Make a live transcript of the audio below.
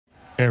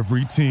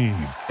Every team,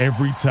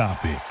 every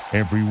topic,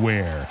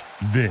 everywhere.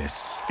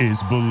 This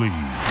is Believe.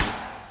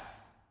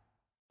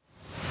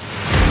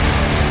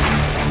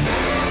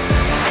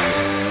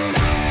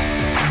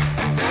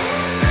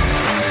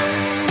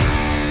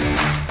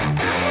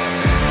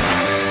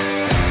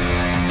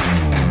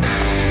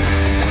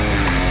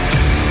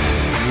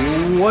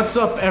 What's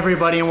up,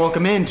 everybody, and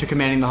welcome in to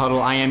Commanding the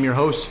Huddle. I am your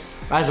host,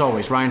 as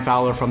always, Ryan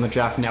Fowler from the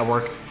Draft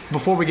Network.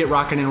 Before we get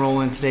rocking and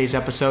rolling in today's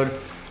episode,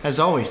 as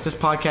always, this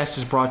podcast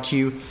is brought to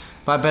you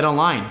by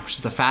BetOnline, which is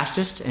the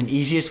fastest and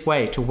easiest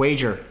way to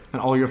wager on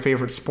all your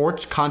favorite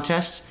sports,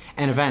 contests,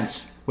 and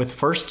events with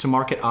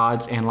first-to-market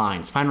odds and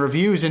lines. Find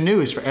reviews and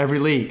news for every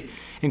league,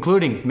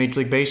 including Major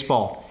League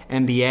Baseball,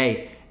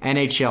 NBA,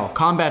 NHL,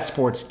 combat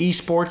sports,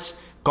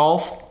 esports,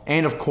 golf,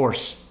 and, of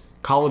course,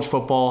 college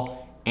football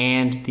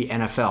and the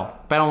NFL.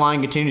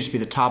 BetOnline continues to be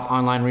the top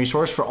online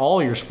resource for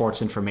all your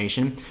sports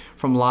information,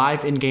 from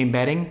live in-game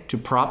betting to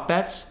prop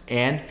bets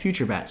and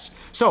future bets.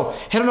 So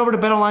head on over to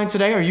BetOnline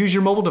today or use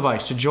your mobile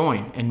device to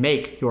join and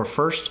make your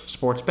first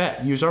sports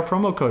bet. Use our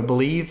promo code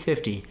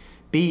BELIEVE50,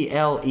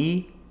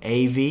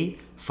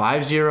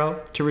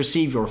 BLEAV50, to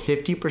receive your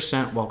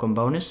 50% welcome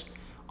bonus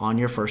on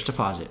your first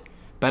deposit.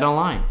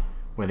 BetOnline,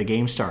 where the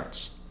game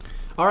starts.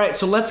 All right,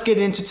 so let's get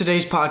into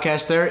today's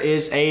podcast. There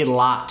is a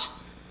lot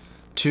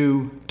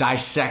to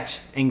dissect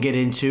and get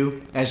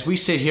into as we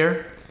sit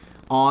here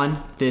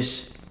on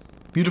this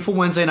beautiful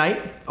Wednesday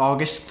night,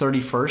 August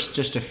 31st,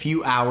 just a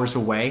few hours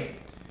away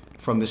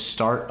from the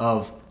start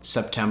of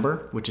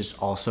September, which is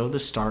also the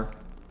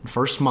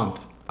first month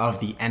of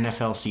the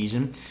NFL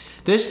season.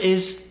 This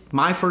is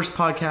my first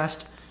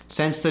podcast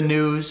since the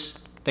news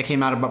that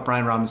came out about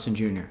Brian Robinson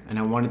Jr., and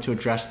I wanted to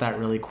address that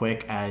really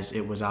quick, as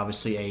it was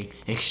obviously a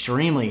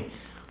extremely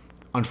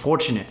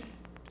unfortunate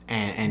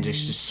and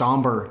just a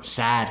somber,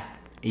 sad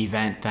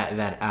event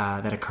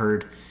that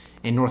occurred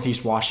in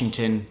Northeast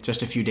Washington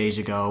just a few days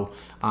ago.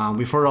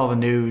 We've heard all the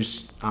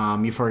news.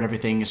 You've heard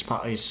everything is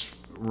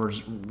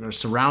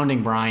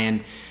surrounding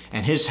Brian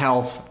and his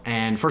health.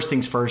 And first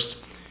things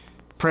first,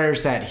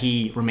 prayers that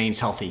he remains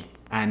healthy.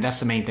 And that's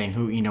the main thing.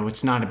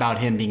 It's not about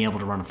him being able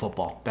to run a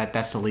football.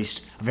 That's the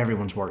least of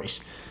everyone's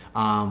worries.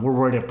 We're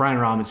worried if Brian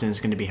Robinson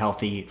is going to be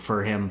healthy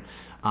for him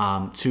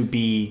to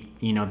be,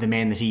 the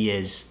man that he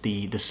is,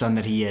 the son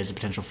that he is, a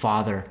potential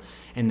father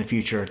in the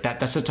future.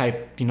 That's the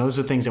type, those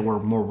are things that we're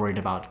more worried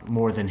about,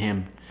 more than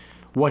him,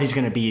 what he's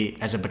going to be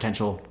as a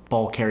potential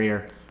ball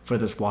carrier for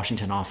this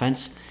Washington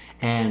offense.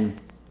 And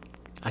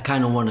I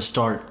kind of want to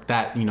start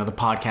that, the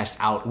podcast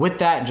out with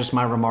that, and just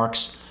my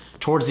remarks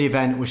towards the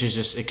event, which is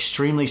just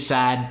extremely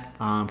sad,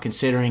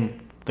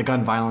 considering the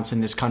gun violence in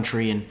this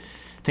country, and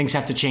things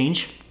have to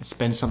change. It's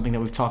been something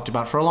that we've talked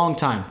about for a long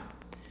time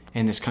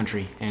in this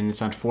country, and it's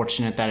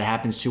unfortunate that it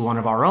happens to one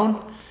of our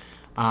own.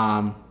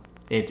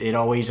 It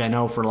always, I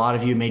know for a lot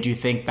of you, made you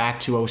think back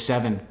to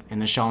 2007 and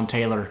the Sean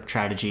Taylor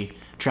tragedy.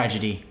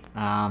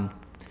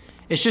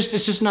 It's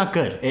just not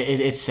good.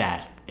 It's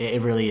sad.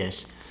 It really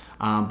is.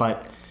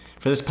 But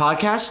for this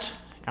podcast,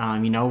 I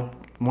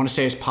want to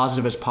stay as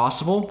positive as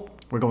possible.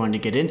 We're going to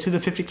get into the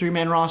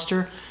 53-man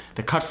roster,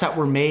 the cuts that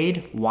were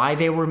made, why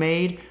they were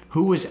made,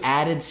 who was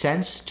added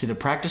since to the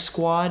practice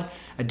squad,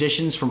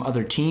 additions from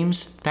other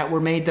teams that were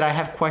made that I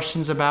have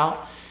questions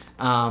about.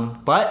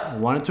 But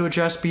wanted to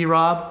address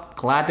B-Rob.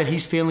 Glad that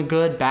he's feeling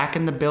good, back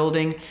in the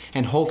building,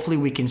 and hopefully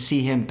we can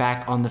see him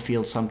back on the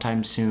field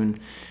sometime soon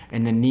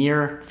in the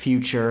near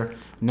future.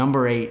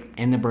 Number 8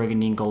 in the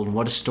Burgundy and Gold.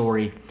 What a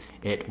story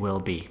it will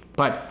be.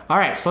 But all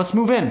right, so let's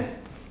move in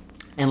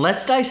and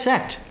let's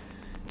dissect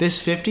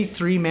this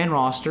 53-man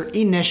roster.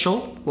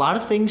 Initial, a lot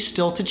of things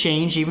still to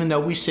change, even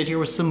though we sit here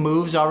with some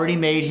moves already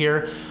made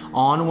here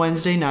on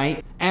Wednesday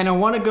night. And I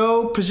want to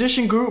go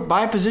position group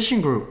by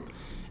position group.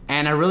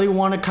 And I really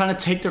want to kind of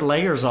take their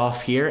layers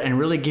off here and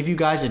really give you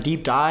guys a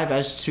deep dive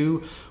as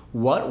to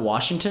what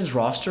Washington's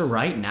roster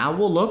right now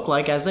will look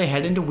like as they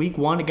head into week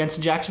 1 against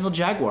the Jacksonville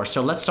Jaguars.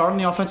 So let's start on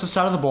the offensive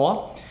side of the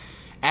ball.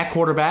 At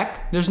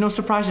quarterback, there's no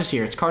surprises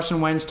here. It's Carson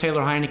Wentz,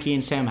 Taylor Heinicke,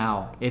 and Sam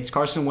Howell. It's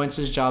Carson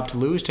Wentz's job to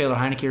lose. Taylor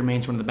Heinicke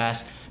remains one of the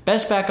best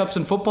backups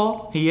in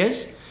football. He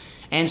is.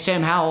 And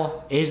Sam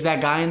Howell is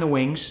that guy in the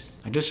wings.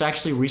 I just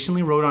actually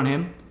recently wrote on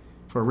him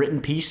for a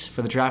written piece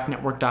for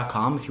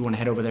thedraftnetwork.com, if you want to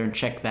head over there and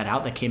check that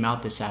out. That came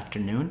out this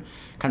afternoon.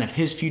 Kind of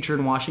his future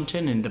in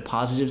Washington and the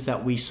positives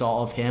that we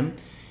saw of him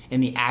in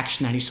the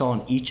action that he saw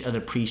in each of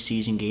the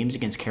preseason games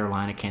against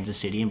Carolina, Kansas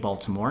City, and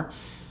Baltimore.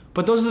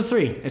 But those are the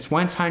three. It's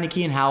Wentz,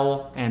 Heinicke, and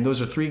Howell, and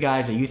those are three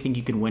guys that you think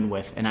you can win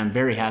with, and I'm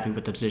very happy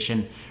with the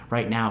position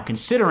right now,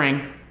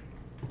 considering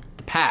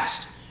the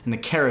past and the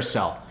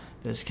carousel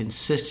that has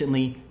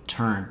consistently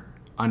turned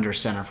under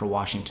center for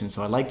Washington.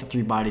 So I like the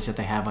three bodies that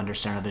they have under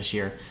center this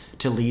year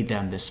to lead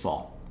them this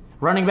fall.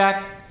 Running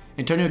back,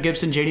 Antonio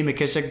Gibson, J.D.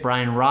 McKissick,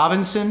 Brian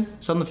Robinson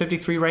is on the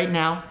 53 right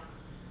now,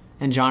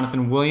 and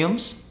Jonathan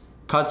Williams.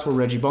 Cuts were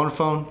Reggie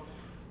Bonifone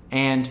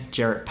and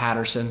Jarrett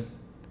Patterson,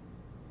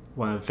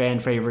 one of the fan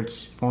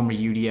favorites, former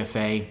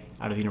UDFA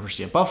out of the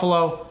University of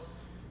Buffalo.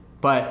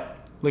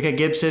 But look at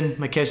Gibson,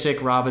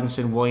 McKissic,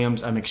 Robinson,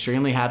 Williams. I'm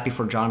extremely happy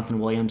for Jonathan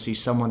Williams.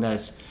 He's someone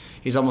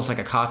he's almost like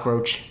a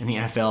cockroach in the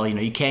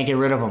NFL. You can't get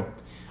rid of him.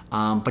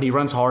 But he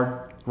runs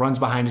hard, runs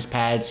behind his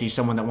pads. He's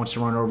someone that wants to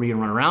run over you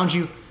and run around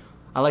you.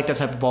 I like that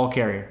type of ball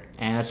carrier.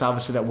 And that's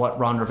obviously what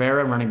Ron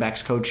Rivera and running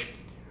backs coach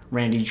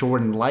Randy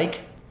Jordan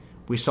like.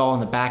 We saw in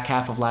the back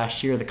half of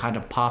last year the kind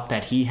of pop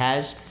that he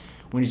has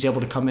when he's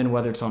able to come in,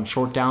 whether it's on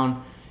short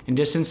down and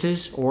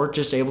distances or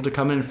just able to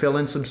come in and fill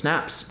in some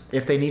snaps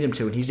if they need him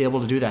to. And he's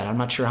able to do that. I'm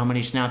not sure how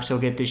many snaps he'll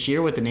get this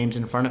year with the names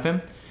in front of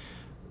him.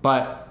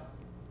 But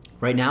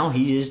right now,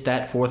 he is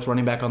that fourth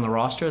running back on the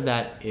roster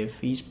that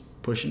if he's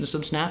pushing to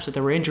some snaps, if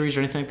there were injuries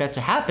or anything like that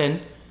to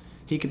happen,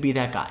 he could be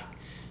that guy.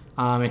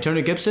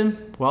 Antonio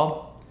Gibson,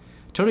 well,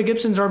 Antonio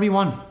Gibson's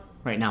RB1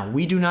 right now.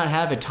 We do not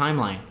have a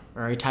timeline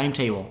or a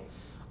timetable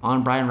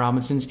on Brian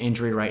Robinson's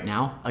injury right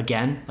now.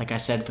 Again, like I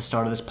said at the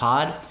start of this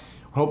pod,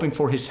 we're hoping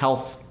for his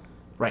health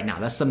right now.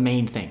 That's the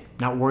main thing.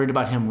 Not worried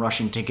about him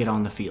rushing to get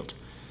on the field.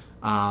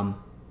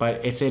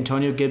 But it's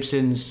Antonio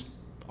Gibson's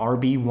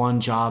RB1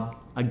 job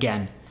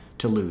again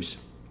to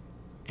lose.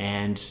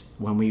 And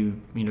when we,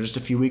 just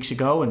a few weeks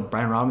ago, and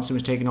Brian Robinson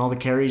was taking all the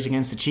carries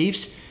against the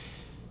Chiefs,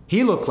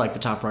 he looked like the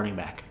top running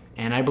back.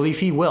 And I believe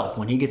he will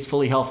when he gets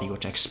fully healthy,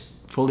 which I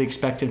fully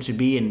expect him to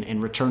be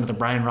and return to the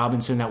Brian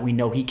Robinson that we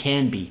know he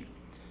can be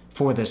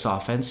for this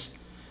offense.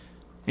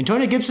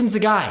 Antonio Gibson's the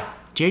guy.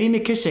 J.D.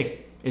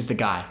 McKissic is the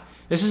guy.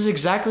 This is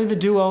exactly the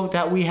duo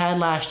that we had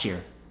last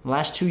year, the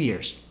last 2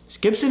 years. It's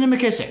Gibson and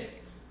McKissic.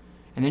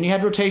 And then you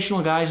had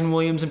rotational guys in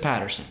Williams and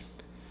Patterson.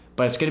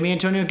 But it's going to be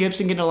Antonio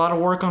Gibson getting a lot of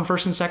work on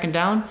first and second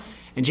down,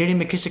 and J.D.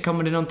 McKissic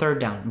coming in on third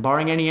down.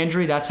 Barring any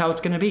injury, that's how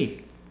it's going to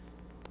be.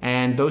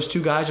 And those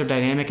two guys are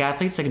dynamic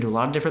athletes. They can do a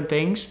lot of different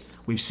things.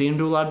 We've seen them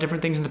do a lot of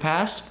different things in the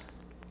past.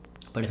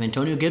 But if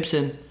Antonio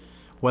Gibson,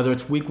 whether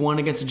it's week 1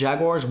 against the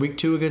Jaguars, week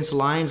 2 against the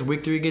Lions,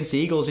 week 3 against the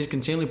Eagles, he's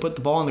continually put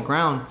the ball on the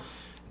ground,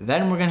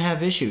 then we're going to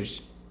have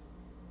issues.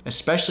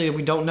 Especially if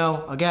we don't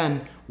know,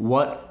 again,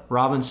 what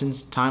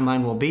Robinson's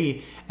timeline will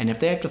be. And if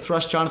they have to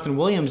thrust Jonathan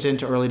Williams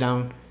into early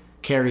down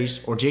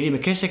carries or J.D.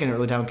 McKissic in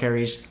early down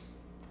carries,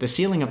 the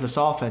ceiling of this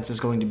offense is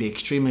going to be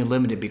extremely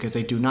limited because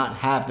they do not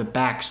have the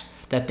backs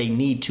that they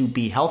need to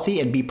be healthy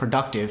and be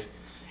productive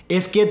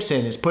if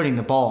Gibson is putting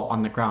the ball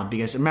on the ground.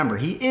 Because remember,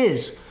 he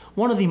is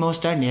one of the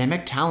most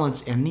dynamic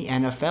talents in the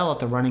NFL at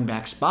the running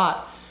back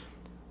spot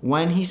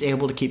when he's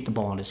able to keep the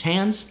ball in his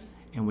hands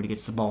and when he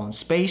gets the ball in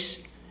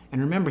space.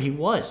 And remember, he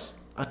was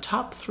a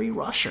top 3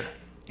 rusher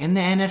in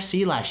the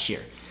NFC last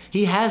year.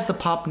 He has the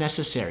pop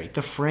necessary,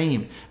 the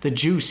frame, the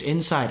juice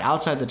inside,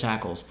 outside the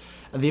tackles,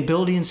 the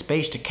ability in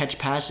space to catch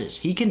passes.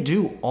 He can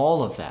do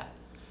all of that,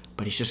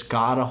 but he's just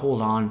got to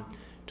hold on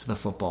to the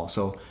football.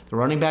 So the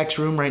running backs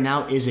room right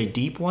now is a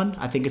deep one.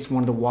 I think it's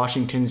one of the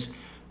Washington's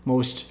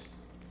most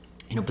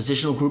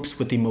positional groups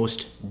with the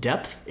most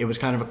depth. It was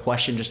kind of a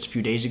question just a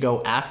few days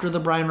ago after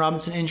the Brian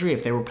Robinson injury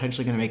if they were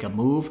potentially going to make a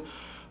move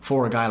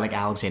for a guy like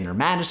Alexander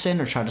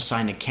Madison or try to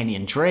sign a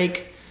Kenyon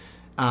Drake.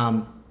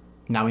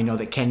 Now we know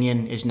that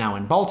Kenyon is now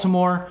in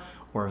Baltimore,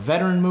 or a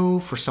veteran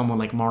move for someone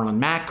like Marlon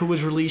Mack, who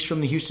was released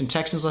from the Houston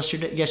Texans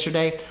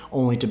yesterday,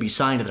 only to be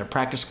signed to their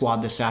practice squad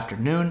this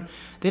afternoon.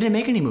 They didn't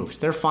make any moves.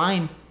 They're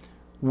fine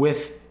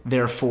with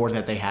their 4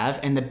 that they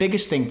have. And the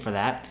biggest thing for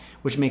that,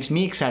 which makes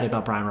me excited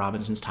about Brian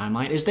Robinson's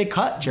timeline, is they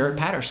cut Jaret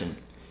Patterson.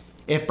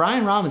 If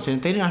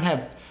they did not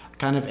have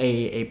kind of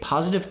a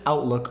positive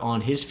outlook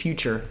on his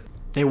future,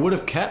 they would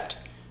have kept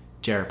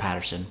Jaret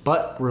Patterson.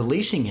 But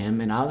releasing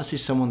him, and obviously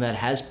someone that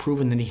has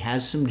proven that he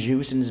has some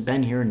juice and has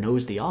been here and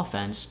knows the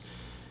offense,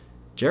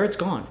 Jaret's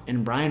gone.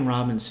 And Brian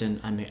Robinson,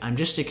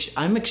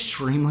 I'm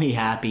extremely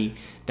happy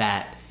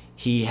that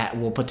he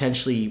will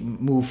potentially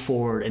move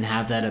forward and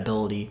have that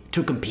ability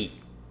to compete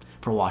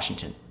for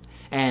Washington.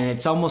 And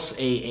it's almost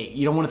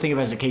you don't want to think of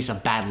it as a case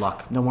of bad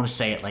luck. I don't want to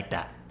say it like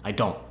that. I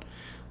don't.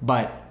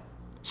 But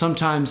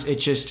sometimes it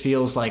just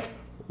feels like,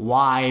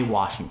 why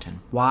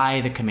Washington?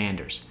 Why the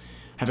Commanders?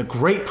 Have a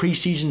great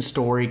preseason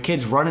story,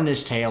 kids running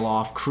his tail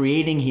off,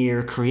 creating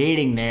here,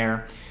 creating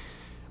there,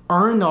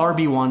 earned the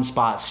RB1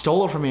 spot,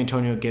 stole it from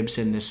Antonio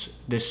Gibson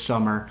this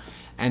summer,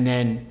 and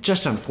then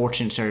just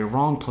unfortunate,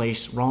 wrong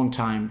place, wrong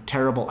time,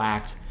 terrible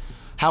act.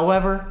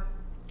 However,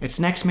 it's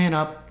next man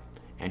up.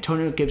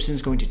 Antonio Gibson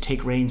is going to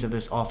take reins of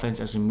this offense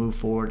as we move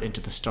forward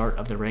into the start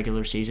of the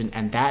regular season,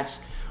 and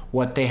that's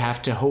what they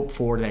have to hope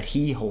for, that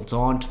he holds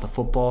on to the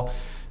football.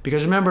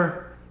 Because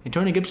remember,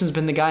 Antonio Gibson's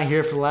been the guy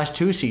here for the last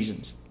 2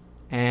 seasons.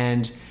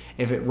 And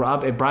if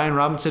Brian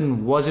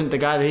Robinson wasn't the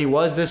guy that he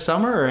was this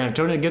summer, or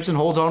Antonio Gibson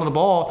holds on to the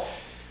ball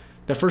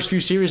the first few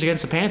series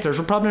against the Panthers,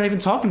 we're probably not even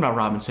talking about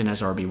Robinson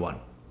as RB1.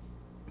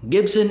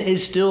 Gibson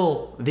is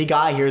still the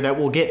guy here that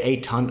will get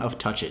a ton of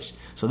touches.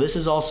 So this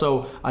is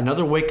also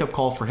another wake-up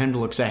call for him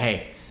to say,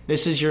 hey,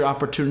 this is your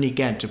opportunity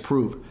again to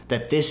prove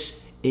that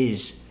this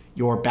is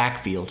your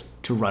backfield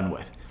to run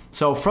with.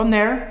 So from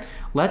there,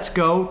 let's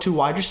go to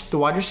the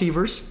wide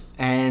receivers,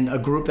 and a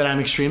group that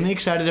I'm extremely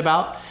excited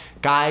about.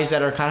 Guys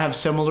that are kind of have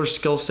similar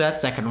skill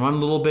sets that can run a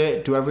little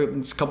bit, do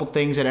a couple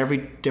things at every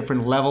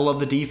different level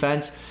of the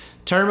defense.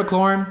 Terry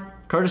McLaurin,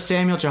 Curtis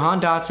Samuel, Jahan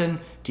Dotson,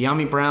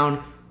 Dyami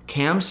Brown,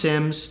 Cam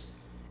Sims,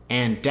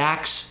 and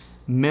Dax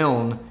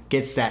Milne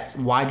gets that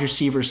wide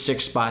receiver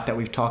 6 spot that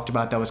we've talked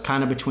about that was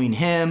kind of between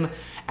him,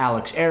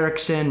 Alex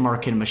Erickson,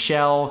 Markin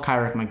Michelle,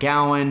 Kyrick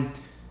McGowan,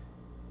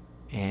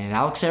 and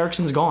Alex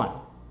Erickson's gone.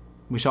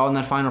 We saw in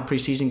that final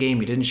preseason game,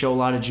 he didn't show a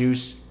lot of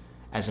juice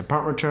as a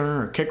punt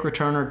returner or kick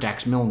returner.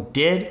 Dax Milne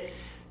did.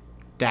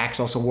 Dax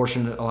also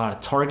worsened a lot of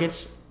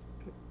targets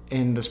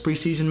in those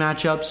preseason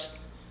matchups.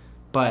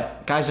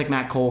 But guys like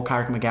Matt Cole,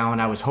 Kyrick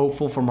McGowan, I was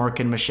hopeful for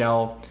Markin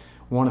Michelle.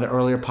 One of the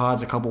earlier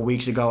pods a couple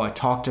weeks ago, I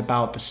talked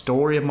about the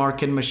story of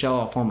Markin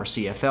Michelle, a former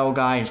CFL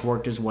guy. He's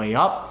worked his way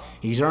up.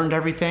 He's earned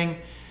everything.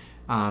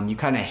 You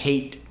kind of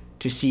hate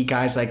to see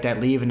guys like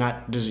that leave and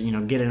not just,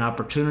 get an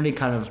opportunity.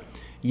 Kind of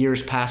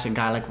years past, a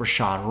guy like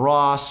Rashad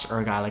Ross or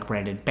a guy like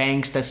Brandon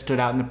Banks that stood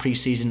out in the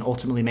preseason,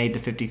 ultimately made the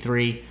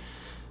 53.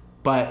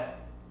 But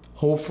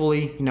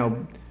hopefully,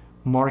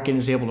 Markin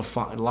is able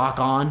to lock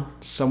on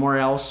somewhere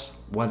else,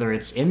 whether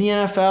it's in the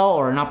NFL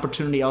or an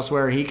opportunity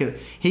elsewhere. He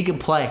can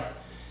play.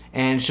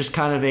 And it's just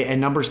kind of a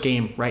numbers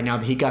game right now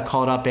that he got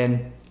caught up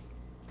in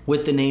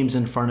with the names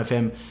in front of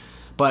him.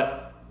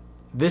 But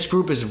this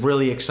group is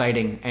really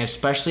exciting, and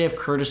especially if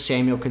Curtis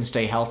Samuel can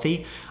stay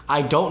healthy.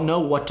 I don't know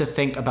what to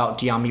think about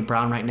Dyami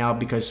Brown right now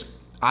because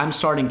I'm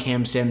starting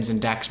Cam Sims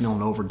and Dax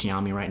Milne over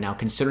Dyami right now,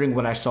 considering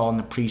what I saw in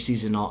the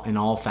preseason in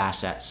all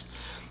facets.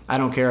 I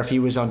don't care if he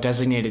was on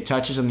designated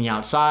touches on the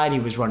outside, he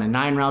was running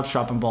 9 routes,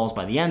 dropping balls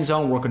by the end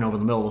zone, working over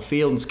the middle of the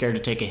field and scared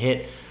to take a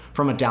hit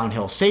from a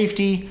downhill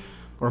safety,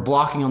 or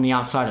blocking on the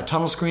outside of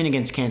tunnel screen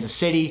against Kansas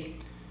City.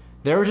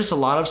 There were just a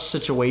lot of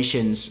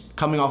situations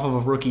coming off of a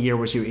rookie year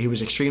where he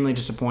was extremely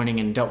disappointing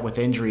and dealt with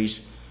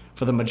injuries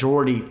for the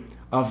majority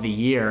of the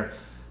year.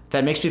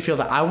 That makes me feel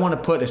that I want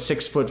to put a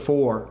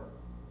 6'4",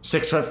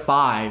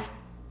 6'5"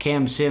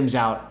 Cam Sims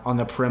out on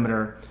the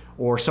perimeter,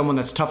 or someone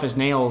that's tough as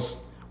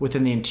nails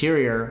within the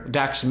interior,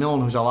 Dax Milne,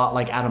 who's a lot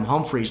like Adam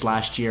Humphries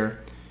last year,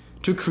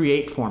 to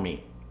create for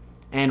me.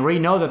 And we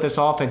know that this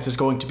offense is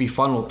going to be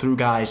funneled through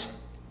guys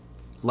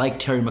like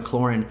Terry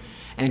McLaurin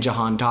and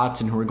Jahan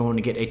Dotson, who are going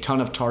to get a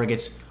ton of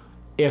targets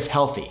if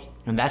healthy.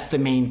 And that's the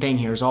main thing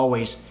here is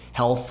always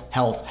health,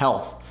 health,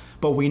 health.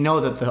 But we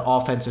know that the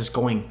offense is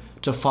going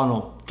to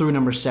funnel through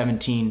number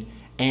 17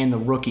 and the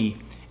rookie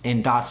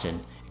in Dotson.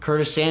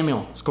 Curtis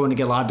Samuel is going to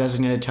get a lot of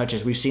designated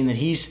touches. We've seen that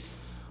he's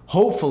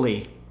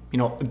hopefully,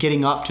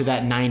 getting up to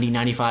that 90,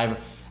 95,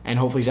 and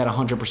hopefully he's at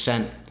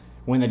 100%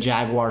 when the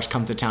Jaguars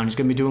come to town. He's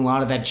going to be doing a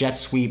lot of that jet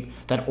sweep,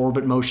 that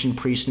orbit motion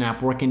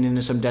pre-snap, working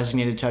into some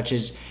designated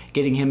touches,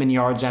 getting him in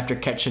yards after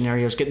catch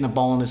scenarios, getting the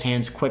ball in his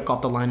hands quick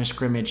off the line of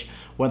scrimmage,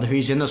 whether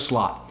he's in the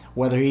slot,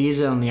 whether he's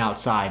on the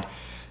outside.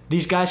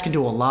 These guys can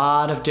do a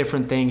lot of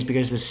different things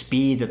because of the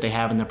speed that they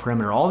have in the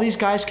perimeter. All these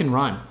guys can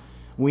run.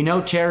 We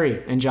know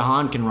Terry and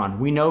Jahan can run.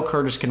 We know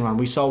Curtis can run.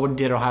 We saw what he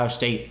did at Ohio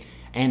State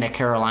and at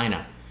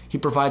Carolina. He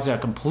provides a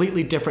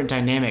completely different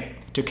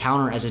dynamic to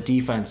counter as a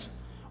defense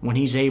when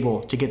he's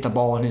able to get the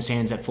ball in his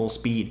hands at full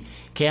speed.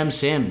 Cam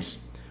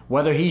Sims,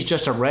 whether he's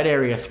just a red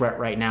area threat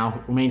right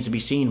now, remains to be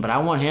seen, but I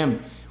want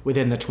him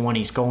within the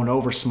 20s, going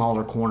over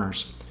smaller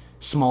corners,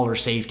 smaller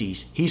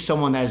safeties. He's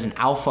someone that is an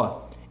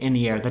alpha in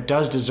the air that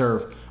does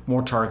deserve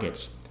more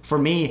targets. For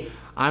me,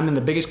 I'm in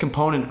the biggest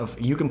component of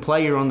you can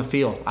play, you're on the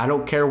field. I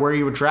don't care where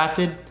you were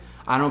drafted.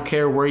 I don't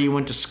care where you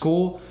went to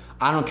school.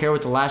 I don't care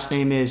what the last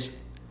name is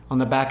on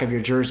the back of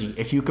your jersey.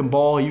 If you can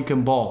ball, you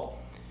can ball.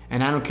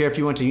 And I don't care if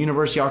you went to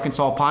University of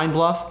Arkansas Pine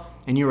Bluff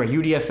and you're a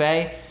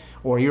UDFA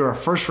or you're a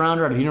first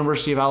rounder at the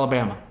University of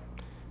Alabama.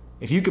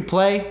 If you could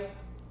play,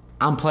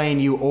 I'm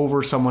playing you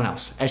over someone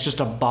else. It's just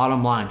a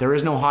bottom line. There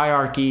is no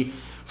hierarchy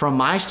from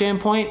my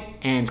standpoint.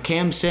 And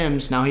Cam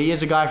Sims, now he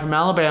is a guy from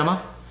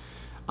Alabama.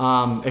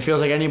 It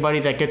feels like anybody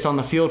that gets on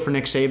the field for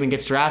Nick Saban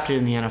gets drafted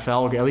in the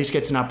NFL or at least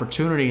gets an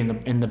opportunity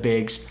in the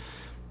bigs.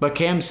 But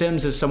Cam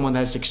Sims is someone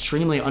that's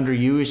extremely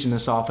underused in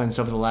this offense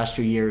over the last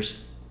few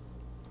years.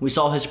 We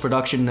saw his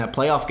production in that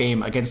playoff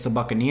game against the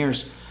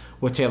Buccaneers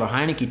with Taylor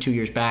Heineke 2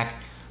 years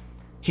back.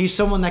 He's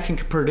someone that can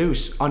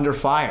produce under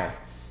fire.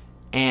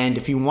 And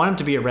if you want him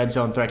to be a red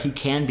zone threat, he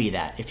can be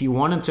that. If you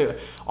want him to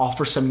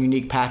offer some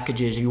unique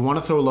packages, if you want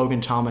to throw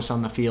Logan Thomas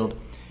on the field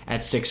at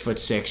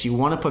 6'6", you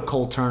want to put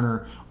Cole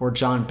Turner or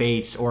John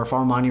Bates, or if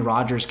Armani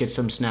Rogers gets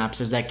some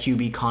snaps as that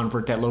QB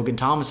convert that Logan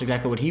Thomas,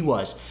 exactly what he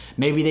was.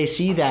 Maybe they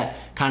see that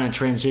kind of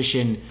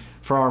transition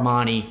for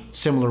Armani,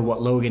 similar to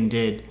what Logan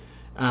did.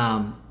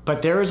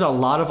 But there is a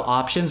lot of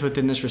options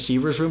within this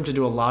receivers room to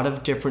do a lot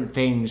of different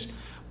things,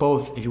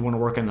 both if you want to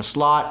work in the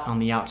slot, on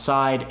the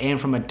outside,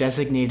 and from a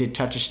designated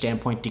touches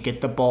standpoint to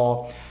get the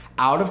ball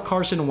out of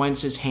Carson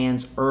Wentz's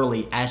hands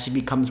early as he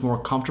becomes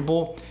more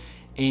comfortable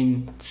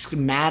in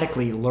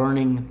schematically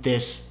learning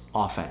this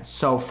offense.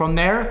 So from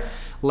there,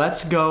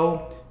 let's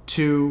go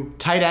to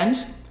tight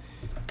ends.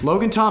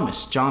 Logan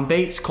Thomas, John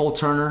Bates, Cole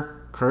Turner,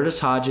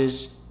 Curtis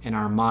Hodges, and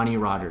Armani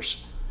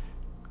Rogers.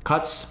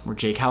 Cuts were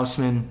Jake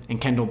Houseman and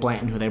Kendall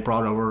Blanton, who they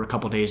brought over a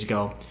couple days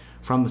ago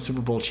from the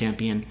Super Bowl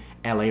champion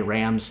LA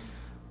Rams.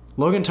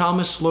 Logan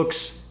Thomas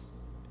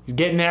he's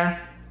getting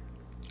there.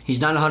 He's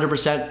not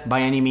 100%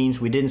 by any means.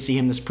 We didn't see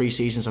him this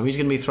preseason, so he's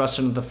going to be thrust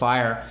into the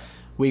fire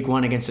week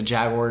 1 against the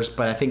Jaguars,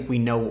 but I think we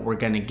know what we're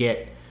going to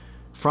get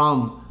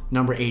from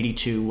number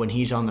 82 when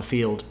he's on the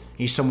field.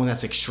 He's someone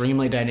that's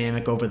extremely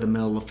dynamic over the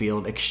middle of the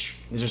field.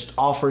 Just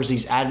offers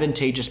these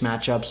advantageous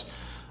matchups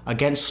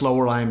against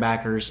slower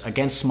linebackers,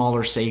 against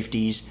smaller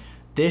safeties.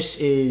 This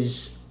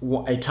is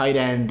a tight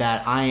end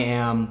that I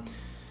am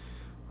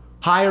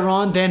higher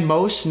on than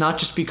most, not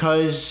just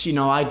because,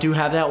 I do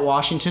have that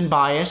Washington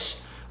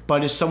bias,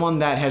 but as someone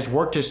that has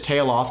worked his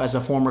tail off as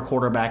a former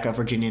quarterback of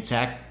Virginia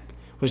Tech,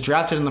 was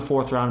drafted in the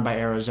 4th round by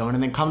Arizona,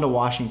 and then come to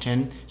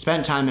Washington,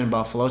 spent time in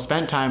Buffalo,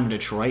 spent time in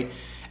Detroit,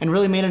 and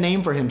really made a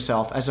name for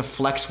himself as a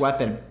flex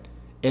weapon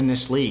in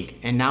this league.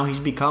 And now he's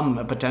become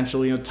a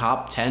potential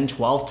top 10,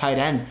 12 tight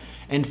end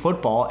in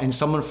football, and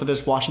someone for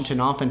this Washington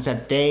offense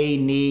that they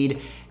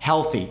need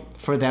healthy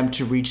for them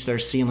to reach their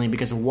ceiling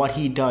because of what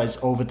he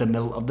does over the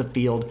middle of the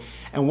field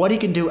and what he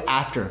can do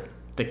after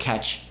the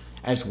catch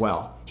as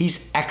well.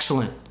 He's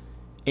excellent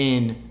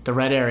in the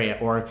red area,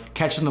 or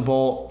catching the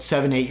ball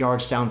 7-8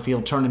 yards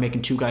downfield, turning,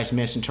 making 2 guys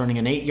miss, and turning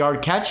an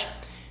 8-yard catch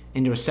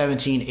into a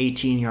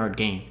 17-18-yard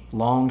gain.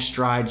 Long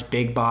strides,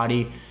 big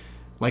body,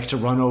 likes to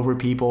run over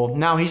people.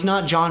 Now, he's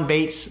not John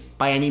Bates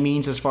by any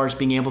means as far as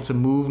being able to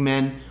move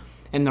men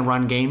in the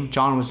run game.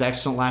 John was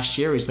excellent last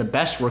year. He's the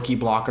best rookie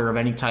blocker of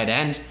any tight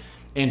end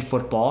in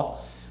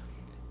football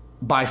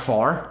by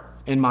far,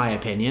 in my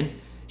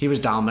opinion. He was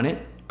dominant.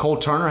 Cole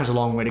Turner has a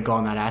long way to go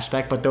in that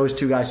aspect, but those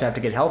 2 guys have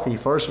to get healthy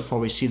first before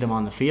we see them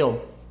on the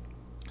field.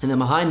 And then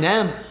behind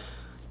them,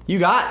 you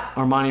got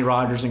Armani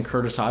Rogers and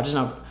Curtis Hodges.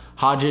 Now,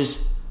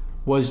 Hodges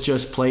was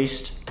just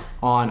placed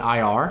on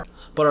IR,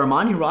 but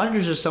Armani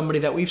Rogers is somebody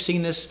that we've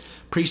seen this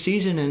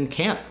preseason in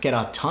camp get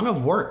a ton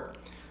of work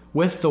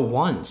with the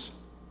ones.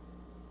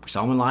 We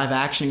saw him in live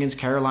action against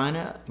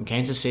Carolina and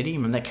Kansas City.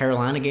 In that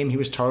Carolina game, he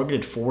was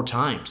targeted 4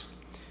 times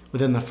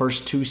within the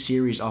first 2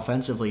 series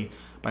offensively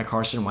by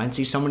Carson Wentz.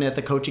 He's somebody that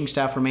the coaching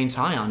staff remains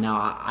high on.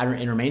 Now,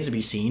 it remains to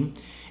be seen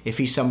if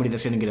he's somebody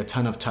that's going to get a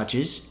ton of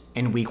touches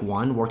in week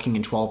 1, working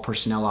in 12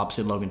 personnel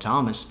opposite Logan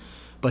Thomas.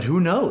 But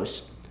who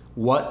knows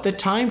what the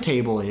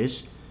timetable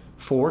is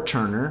for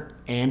Turner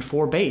and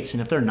for Bates. And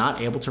if they're not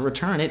able to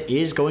return, it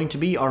is going to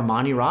be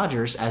Armani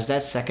Rogers as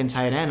that second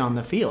tight end on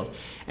the field.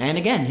 And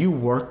again, you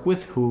work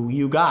with who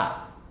you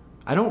got.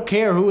 I don't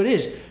care who it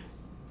is.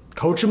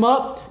 Coach them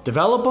up,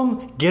 develop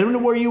them, get them to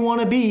where you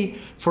want to be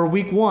for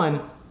week 1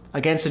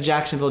 against the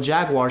Jacksonville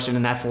Jaguars in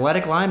an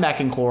athletic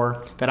linebacking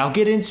core that I'll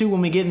get into when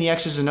we get in the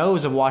X's and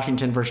O's of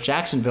Washington versus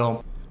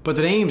Jacksonville. But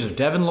the names of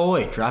Devin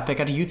Lloyd, draft pick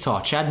out of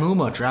Utah, Chad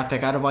Muma, draft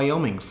pick out of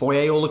Wyoming,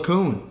 Foye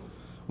Oluokun,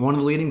 one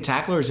of the leading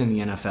tacklers in the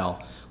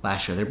NFL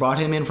last year. They brought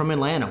him in from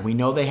Atlanta. We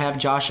know they have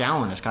Josh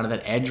Allen as kind of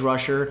that edge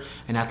rusher,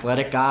 an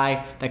athletic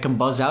guy that can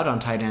buzz out on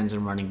tight ends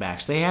and running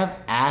backs. They have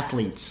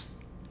athletes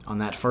on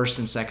that first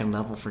and second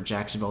level for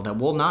Jacksonville that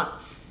will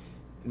not...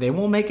 They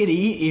won't make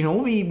it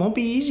won't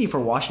be easy for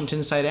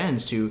Washington tight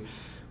ends to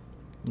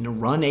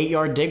run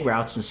 8-yard dig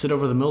routes and sit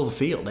over the middle of the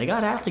field. They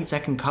got athletes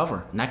that can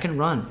cover and that can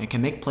run and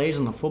can make plays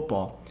on the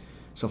football.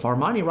 So if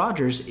Armani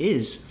Rogers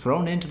is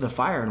thrown into the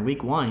fire in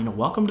week 1,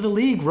 welcome to the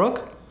league,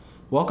 Rook.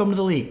 Welcome to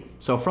the league.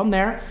 So from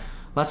there,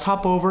 let's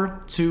hop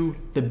over to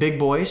the big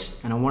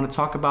boys, and I want to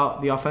talk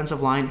about the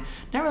offensive line.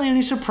 Not really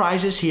any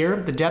surprises here.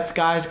 The depth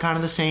guys are kind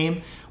of the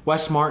same.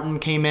 Wes Martin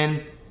came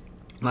in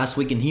last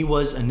week and he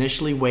was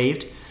initially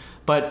waived.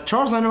 But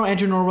Charles Leno,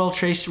 Andrew Norwell,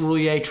 Trace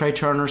Roulier, Trey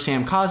Turner,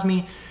 Sam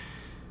Cosmi,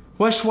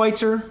 Wes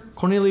Schweitzer,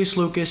 Cornelius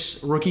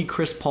Lucas, rookie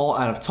Chris Paul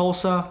out of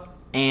Tulsa,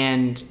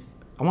 and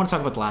I want to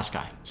talk about the last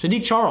guy.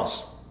 Sadiq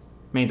Charles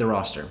made the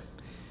roster.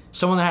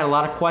 Someone that had a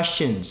lot of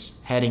questions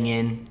heading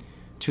in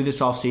to this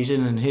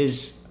offseason and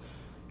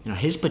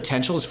his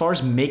potential as far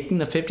as making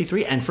the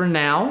 53. And for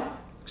now,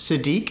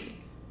 Sadiq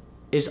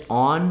is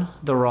on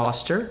the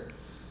roster,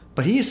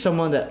 but he is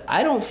someone that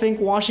I don't think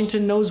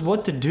Washington knows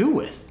what to do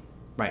with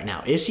right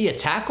now. Is he a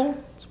tackle?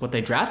 That's what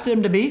they drafted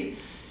him to be.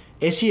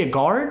 Is he a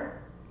guard?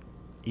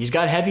 He's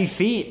got heavy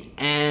feet,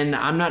 and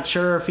I'm not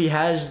sure if he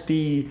has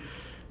the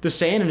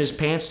sand in his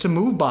pants to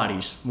move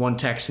bodies, 1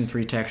 techs and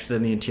 3 techs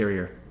in the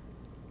interior.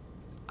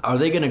 Are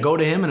they going to go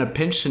to him in a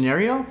pinch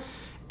scenario?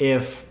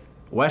 If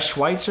Wes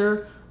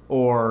Schweitzer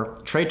or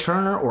Trey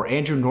Turner or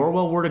Andrew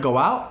Norwell were to go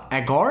out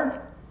at guard,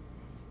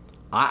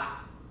 I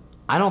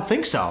don't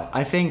think so.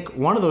 I think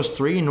one of those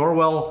 3,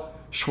 Norwell,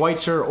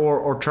 Schweitzer,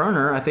 or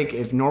Turner. I think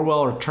if Norwell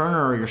or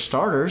Turner are your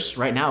starters,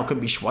 right now it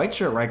could be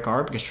Schweitzer at right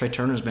guard because Trey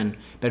Turner's been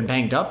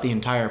banged up the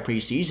entire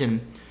preseason.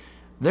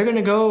 They're going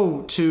to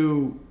go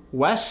to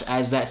Wes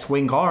as that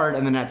swing guard,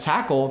 and then at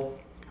tackle,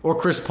 or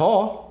Chris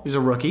Paul, who's a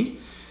rookie.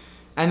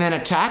 And then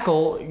at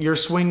tackle, your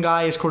swing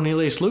guy is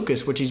Cornelius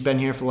Lucas, which he's been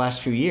here for the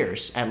last few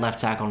years at left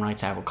tackle and right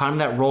tackle. Kind of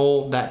that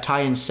role that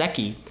Ty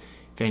Nsekhe,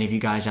 if any of you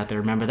guys out there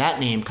remember that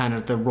name, kind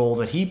of the role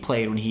that he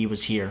played when he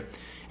was here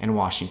in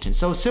Washington.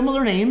 So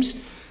similar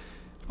names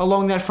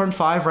along that front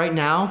 5 right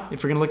now.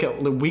 If you're going to look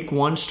at the week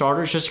 1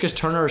 starters, just because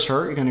Turner is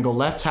hurt, you're going to go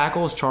left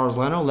tackle is Charles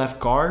Leno, left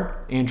guard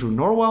Andrew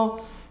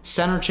Norwell,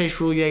 center Chase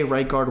Roulier,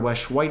 right guard Wes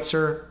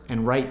Schweitzer,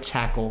 and right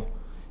tackle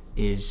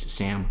is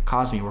Sam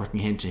Cosmi,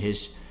 working into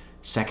his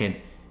second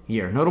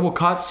year. Notable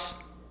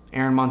cuts,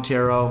 Aaron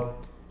Montero,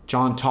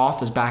 John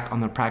Toth is back on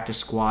the practice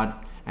squad,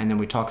 and then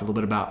we talked a little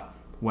bit about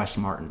Wes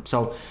Martin.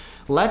 So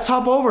let's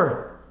hop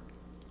over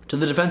to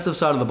the defensive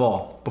side of the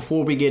ball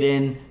before we get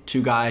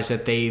into guys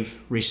that they've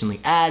recently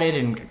added,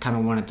 and kind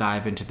of want to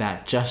dive into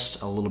that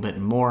just a little bit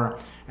more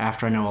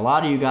after I know a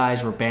lot of you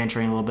guys were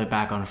bantering a little bit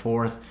back and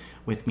forth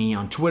with me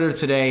on Twitter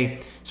today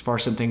as far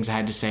as some things I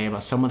had to say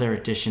about some of their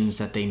additions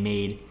that they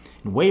made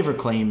in waiver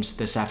claims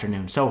this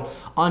afternoon. So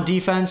on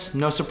defense,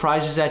 no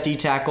surprises at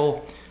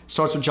D-tackle.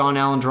 Starts with John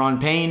Allen,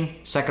 Daron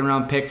Payne,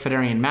 second-round pick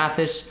Phidarian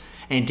Mathis,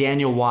 and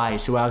Daniel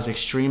Wise, who I was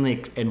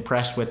extremely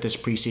impressed with this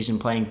preseason,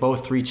 playing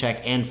both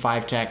 3-tech and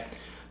 5-tech.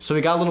 So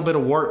we got a little bit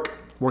of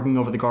working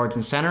over the guards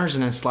and centers,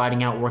 and then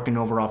sliding out, working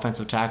over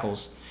offensive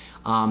tackles.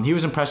 He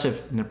was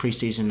impressive in the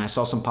preseason. I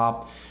saw some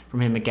pop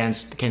from him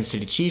against the Kansas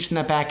City Chiefs in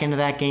that back end of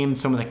that game.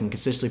 Someone that can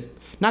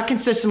not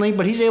consistently,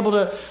 but he's able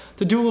to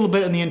do a little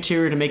bit in the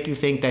interior to make you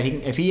think that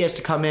if he has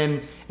to come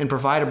in and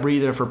provide a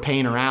breather for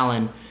Payne or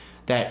Allen,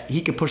 that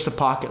he could push the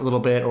pocket a little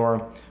bit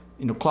or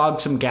clog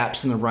some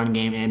gaps in the run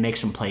game and make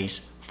some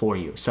plays for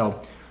you.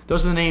 So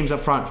those are the names up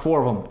front,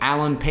 4 of them.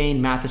 Allen,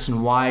 Payne, Mathis,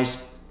 and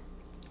Wise.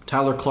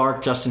 Tyler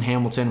Clark, Justin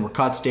Hamilton were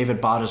cuts.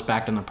 David Botta's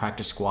back on the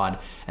practice squad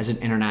as an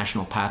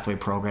international pathway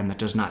program that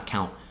does not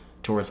count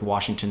towards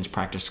Washington's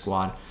practice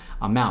squad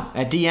amount.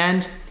 At D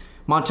end,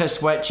 Montez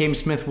Sweat, James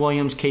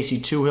Smith-Williams, Casey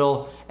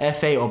Toohill,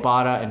 F.A.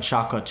 Obata, and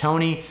Shaka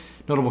Toney.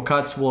 Notable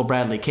cuts, Will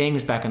Bradley King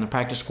is back on the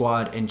practice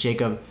squad, and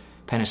Jacob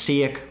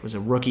Panasiuk was a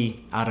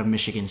rookie out of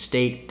Michigan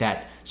State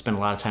that spent a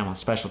lot of time on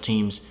special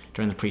teams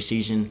during the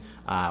preseason.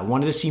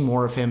 Wanted to see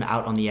more of him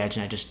out on the edge,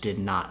 and I just did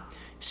not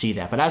see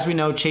that. But as we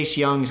know, Chase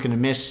Young is going to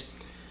miss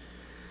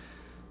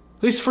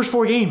at least the first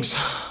 4 games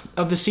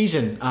of the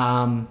season.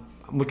 I'm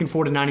looking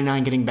forward to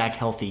 99 getting back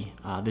healthy.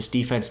 This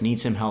defense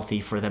needs him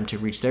healthy for them to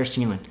reach their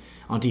ceiling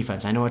on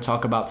defense. I know I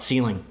talk about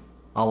ceiling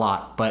a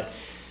lot, but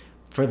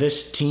for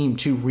this team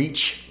to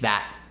reach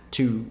that,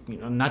 to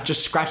not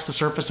just scratch the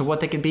surface of what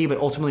they can be, but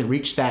ultimately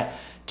reach that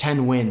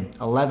 10-win,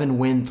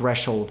 11-win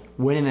threshold,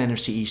 win an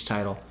NFC East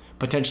title,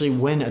 potentially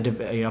win a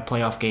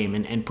playoff game,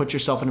 and put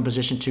yourself in a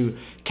position to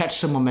catch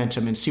some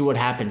momentum and see what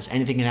happens.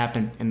 Anything can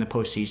happen in the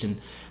postseason.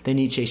 They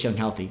need Chase Young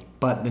healthy.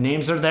 But the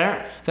names that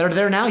are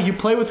there now, you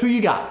play with who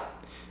you got.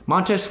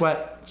 Montez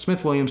Sweat,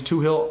 Smith-Williams,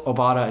 Toohill,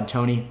 Obata, and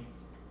Toney.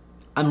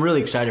 I'm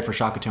really excited for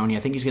Shaka Toney. I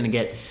think he's going to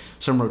get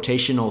some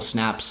rotational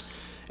snaps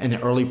in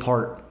the early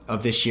part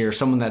of this year,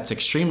 someone that's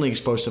extremely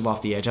explosive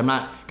off the edge. I'm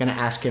not going to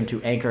ask him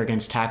to anchor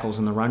against tackles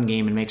in the run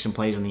game and make some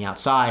plays on the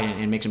outside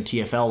and make some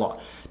TFL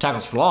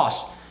tackles for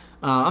loss.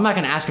 I'm not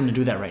going to ask him to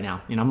do that right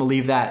now. I'm going to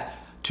leave that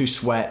to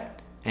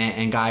Sweat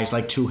and guys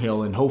like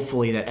Toohill, and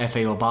hopefully that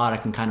F.A.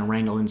 Obata can kind of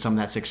wrangle in some of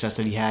that success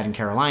that he had in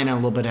Carolina, a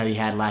little bit that he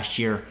had last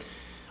year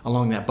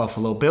along that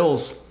Buffalo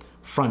Bills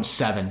front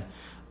 7.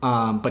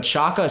 But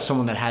Shaka is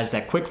someone that has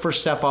that quick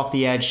first step off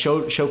the edge,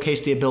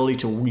 showcase the ability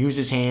to use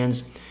his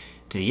hands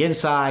to the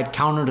inside,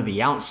 counter to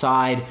the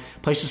outside,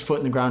 place his foot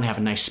in the ground, have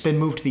a nice spin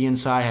move to the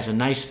inside, has a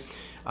nice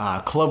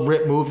club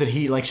rip move that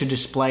he likes to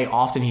display.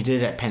 Often he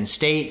did it at Penn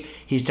State.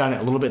 He's done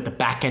it a little bit at the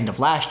back end of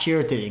last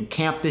year, did it in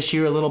camp this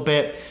year a little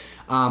bit.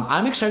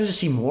 I'm excited to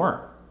see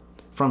more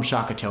from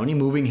Shaka Toney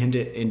moving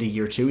into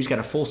year 2. He's got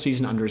a full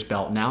season under his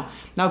belt now.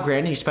 Now,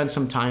 granted, he spent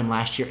some time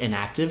last year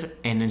inactive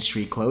and in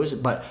street clothes,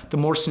 but the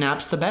more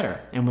snaps, the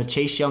better. And with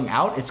Chase Young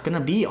out, it's going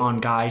to be on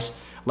guys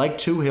like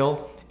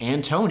Toohill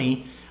and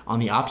Toney on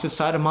the opposite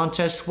side of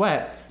Montez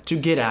Sweat to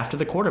get after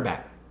the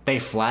quarterback. They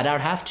flat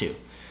out have to.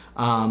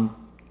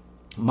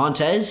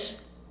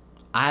 Montez,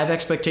 I have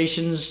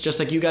expectations, just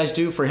like you guys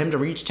do, for him to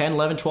reach 10,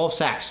 11, 12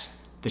 sacks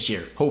this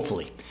year,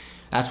 hopefully.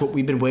 That's what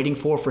we've been waiting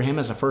for him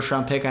as a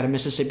first-round pick out of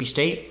Mississippi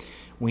State.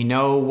 We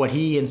know what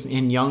he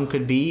and Young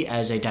could be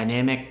as a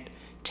dynamic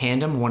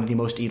tandem, one of the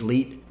most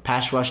elite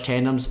pass rush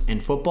tandems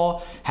in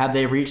football. Have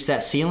they reached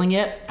that ceiling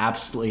yet?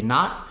 Absolutely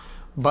not.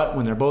 But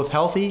when they're both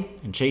healthy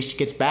and Chase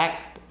gets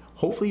back,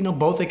 hopefully,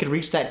 both they could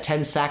reach that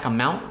 10-sack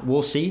amount.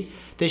 We'll see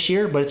this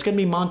year, but it's going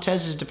to be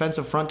Montez's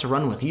defensive front to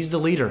run with. He's the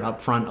leader up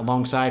front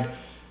alongside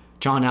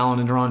John Allen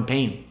and Daron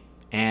Payne.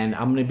 And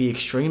I'm going to be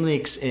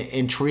extremely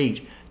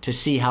intrigued to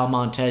see how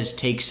Montez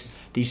takes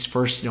these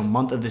first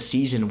month of the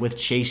season with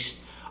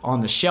Chase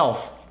on the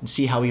shelf and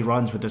see how he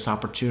runs with this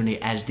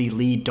opportunity as the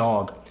lead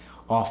dog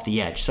off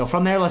the edge. So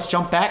from there, let's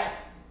jump back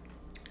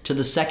to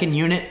the second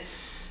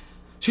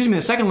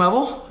the second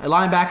level. At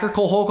linebacker,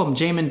 Cole Holcomb,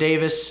 Jamin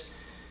Davis,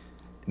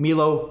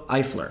 Milo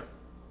Eifler.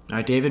 All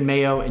right, David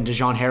Mayo and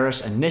Dejon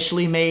Harris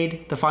initially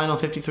made the final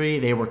 53.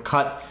 They were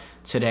cut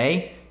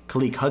today.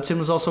 Khaleke Hudson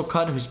was also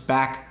cut, who's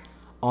back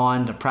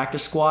on the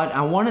practice squad.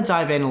 I want to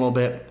dive in a little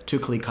bit to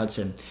Khaleke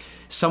Hudson.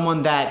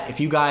 Someone that, if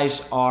you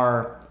guys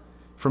are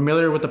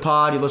familiar with the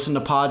pod, you listened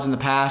to pods in the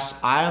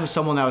past, I am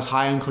someone that was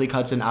high on Khaleke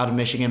Hudson out of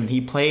Michigan.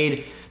 He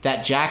played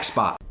that jack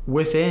spot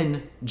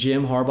within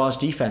Jim Harbaugh's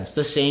defense.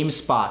 The same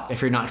spot,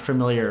 if you're not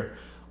familiar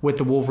with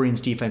the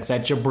Wolverines defense,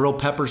 that Jabril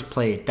Peppers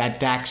played,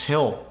 that Dax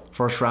Hill,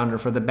 first rounder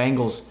for the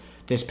Bengals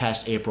this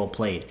past April,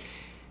 played.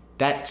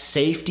 that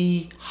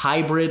safety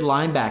hybrid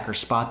linebacker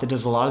spot that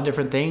does a lot of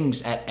different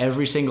things at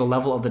every single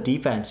level of the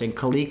defense. And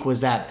Khalil was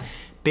that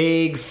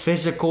big,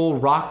 physical,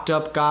 rocked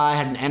up guy,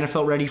 had an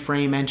NFL ready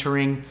frame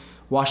entering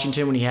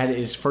Washington when he had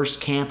his first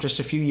camp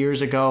just a few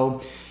years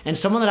ago. And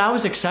someone that I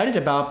was excited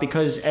about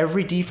because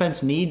every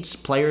defense needs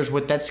players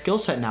with that skill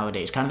set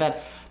nowadays, kind of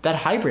that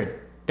hybrid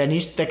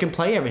that can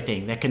play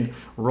everything, that can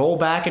roll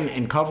back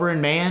and cover in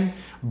man,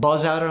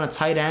 buzz out on a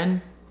tight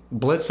end,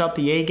 blitz up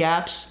the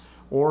A-gaps,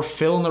 or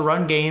fill in the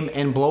run game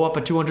and blow up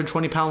a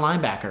 220-pound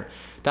linebacker.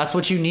 That's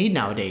what you need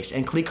nowadays.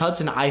 And Khalil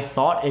Hudson, I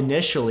thought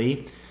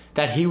initially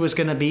that he was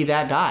going to be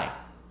that guy.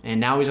 And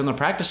now he's on the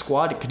practice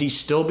squad. Could he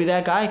still be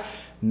that guy?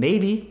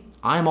 Maybe.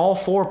 I'm all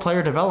for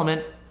player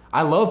development.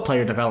 I love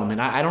player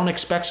development. I don't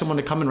expect someone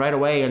to come in right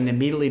away and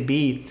immediately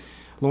be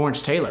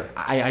Lawrence Taylor.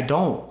 I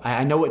don't.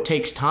 I know it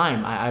takes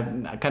time.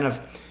 I kind of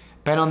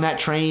been on that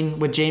train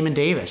with Jamin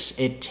Davis.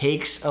 It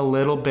takes a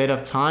little bit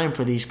of time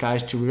for these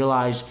guys to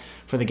realize,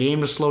 for the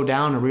game to slow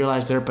down and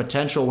realize their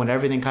potential when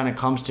everything kind of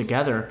comes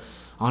together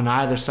on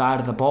either side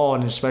of the ball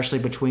and especially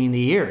between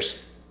the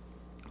ears.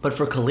 But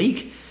for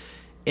Khalil,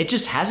 it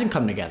just hasn't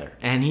come together.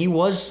 And he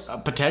was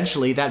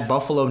potentially that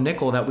Buffalo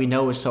nickel that we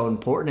know is so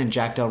important in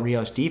Jack Del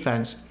Rio's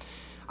defense.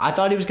 I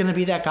thought he was going to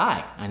be that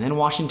guy. And then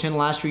Washington the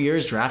last few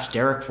years drafts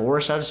Derek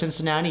Forrest out of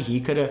Cincinnati. He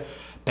could have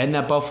been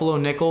that Buffalo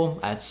nickel.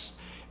 It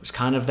was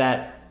kind of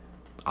that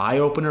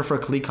eye-opener for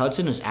Khalil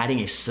Hudson, is adding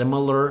a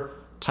similar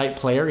type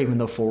player, even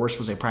though Forrest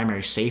was a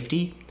primary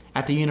safety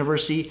at the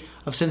University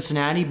of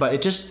Cincinnati. But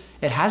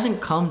it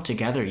hasn't come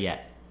together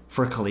yet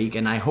for Khalil.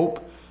 And I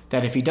hope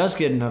that if he does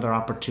get another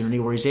opportunity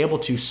where he's able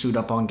to suit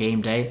up on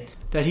game day,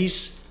 that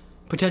he's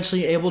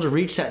potentially able to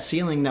reach that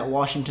ceiling that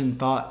Washington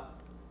thought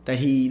that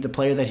the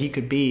player that he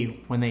could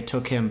be when they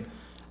took him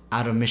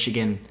out of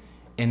Michigan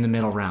in the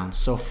middle rounds.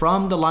 So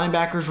from the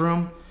linebackers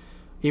room,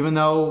 even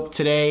though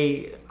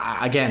today,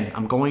 again,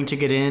 I'm going to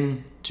get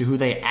into who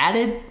they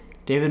added.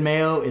 David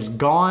Mayo is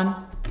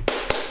gone.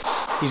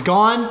 He's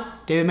gone.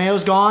 David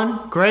Mayo's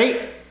gone.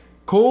 Great.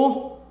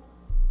 Cool.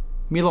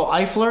 Milo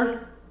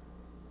Eifler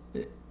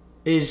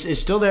is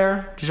still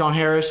there. Dejon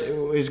Harris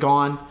is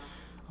gone.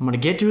 I'm going to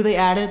get to who they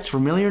added. It's a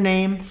familiar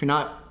name. If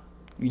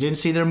you didn't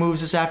see their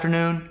moves this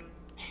afternoon,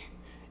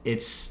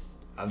 it's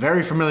a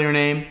very familiar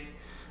name.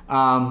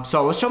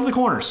 So let's jump to the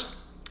corners.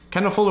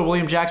 Kendall Fuller,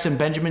 William Jackson,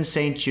 Benjamin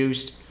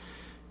St-Juste,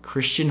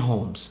 Christian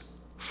Holmes.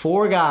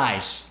 4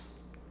 guys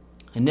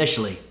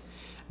initially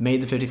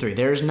made the 53.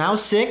 There's now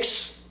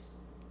 6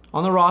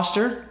 on the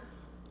roster.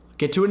 I'll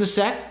get to it in a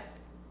sec.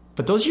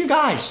 But those are your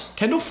guys.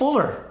 Kendall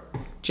Fuller,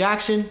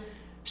 Jackson,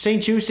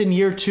 St-Juste in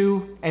year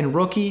 2, and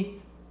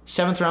rookie,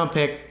 7th round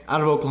pick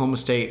out of Oklahoma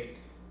State,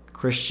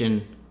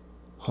 Christian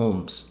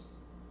Holmes.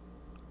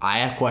 I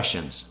have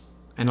questions,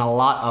 and a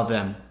lot of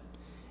them.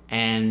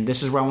 And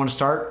this is where I want to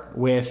start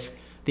with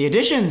the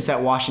additions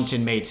that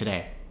Washington made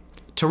today.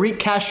 Tariq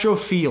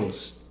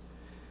Castro-Fields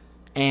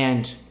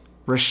and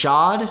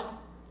Rashad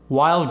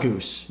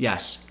Wildgoose.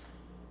 Yes,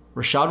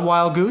 Rashad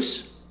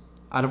Wildgoose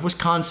out of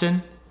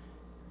Wisconsin,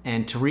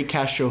 and Tariq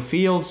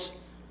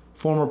Castro-Fields,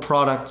 former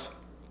product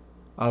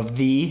of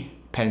the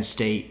Penn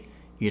State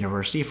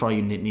University. For all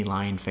you Nittany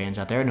Lion fans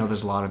out there, I know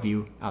there's a lot of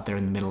you out there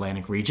in the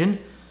Mid-Atlantic region.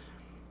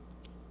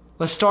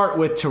 Let's start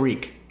with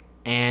Tariq.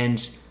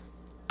 And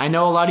I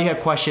know a lot of you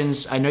have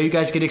questions. I know you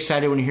guys get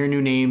excited when you hear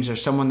new names or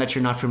someone that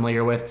you're not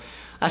familiar with.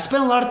 I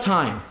spent a lot of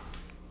time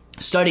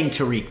studying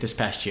Tariq this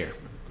past year.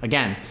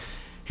 Again,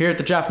 here at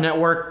the Draft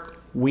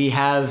Network, we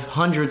have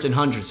hundreds and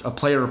hundreds of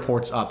player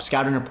reports up,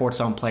 scouting reports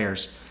on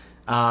players.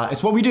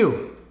 It's what we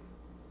do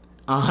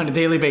on a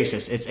daily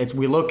basis.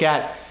 We look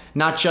at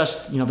not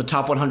just the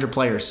top 100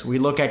 players. We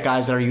look at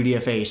guys that are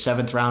UDFA,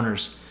 7th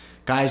rounders,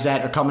 guys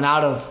that are coming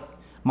out of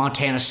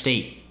Montana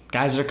State,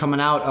 guys that are coming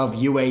out of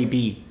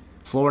UAB,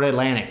 Florida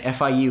Atlantic,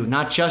 FIU,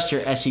 not just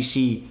your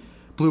SEC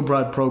Blue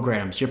Blood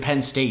programs, your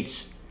Penn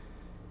States,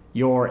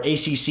 your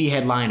ACC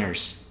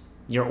headliners,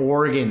 your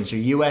Oregons,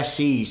 your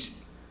USCs.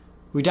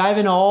 We dive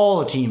into all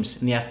the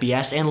teams in the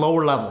FBS and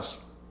lower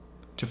levels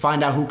to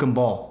find out who can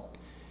ball.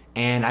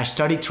 And I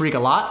studied Tariq a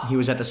lot. He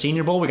was at the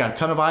Senior Bowl. We got a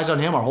ton of eyes on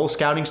him, our whole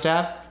scouting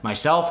staff,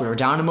 myself. We were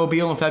down in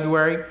Mobile in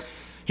February.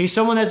 He's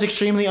someone that's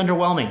extremely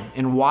underwhelming.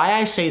 And why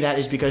I say that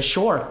is because,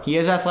 sure, he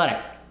is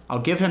athletic. I'll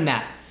give him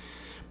that.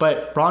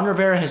 But Ron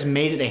Rivera has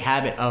made it a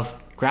habit of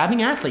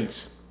grabbing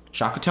athletes.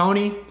 Shaka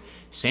Toney,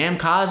 Sam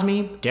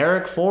Cosmi,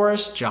 Derek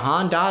Forrest,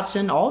 Jahan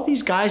Dotson. All of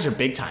these guys are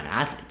big-time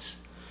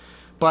athletes.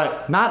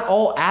 But not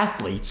all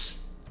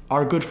athletes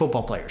are good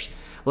football players.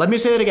 Let me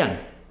say that again.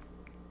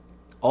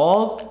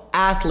 All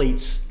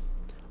athletes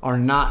are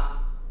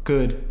not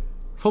good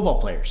football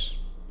players.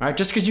 All right?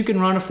 Just because you can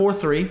run a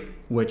 4.3,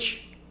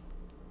 which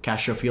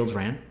Castro-Fields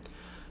ran,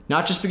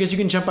 not just because you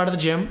can jump out of the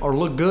gym or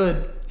look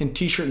good in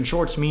t-shirt and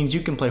shorts means you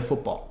can play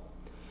football.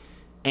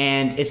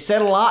 And it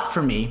said a lot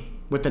for me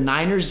with the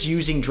Niners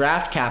using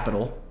draft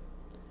capital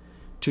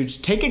to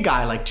take a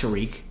guy like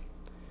Tariq,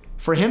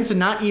 for him to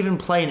not even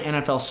play an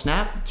NFL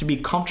snap, to be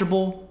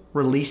comfortable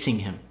releasing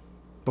him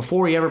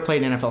before he ever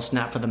played an NFL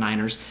snap for the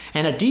Niners,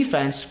 and a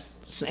defense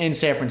in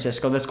San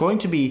Francisco that's going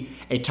to be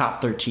a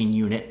top 13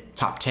 unit,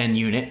 top 10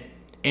 unit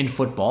in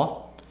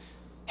football,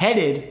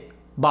 headed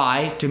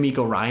by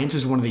DeMeco Ryans,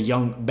 who's one of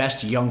the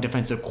best young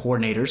defensive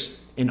coordinators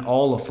in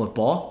all of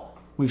football.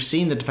 We've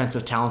seen the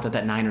defensive talent that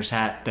the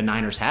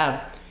Niners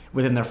have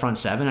within their front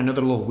seven. I know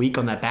they're a little weak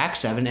on that back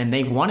seven, and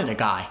they wanted a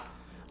guy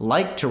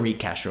like Tariq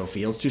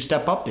Castro-Fields to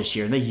step up this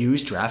year, and they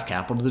used draft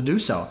capital to do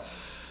so.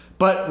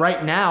 But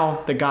right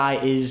now, the guy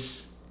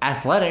is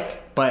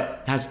athletic,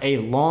 but has a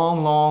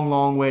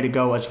long way to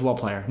go as a football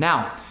player.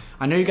 Now,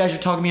 I know you guys are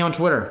talking to me on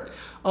Twitter.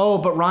 Oh,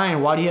 but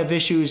Ryan, why do you have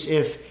issues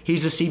if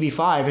he's a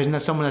CB5? Isn't that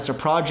someone that's a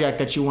project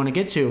that you want to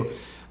get to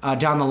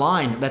down the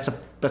line? That's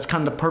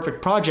kind of the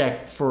perfect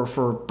project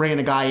for bringing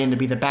a guy in to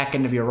be the back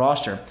end of your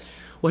roster.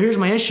 Well, here's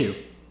my issue,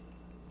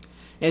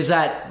 is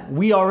that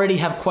we already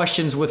have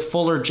questions with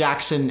Fuller,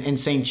 Jackson, and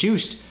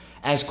St-Juste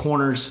as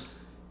corners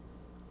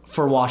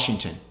for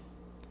Washington.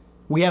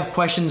 We have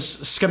questions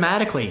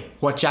schematically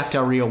what Jack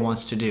Del Rio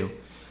wants to do.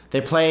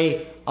 They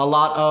play a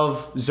lot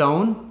of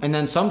zone, and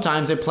then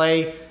sometimes they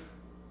play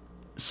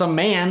some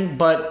man,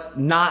 but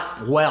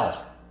not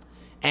well.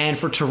 And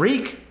for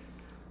Tariq,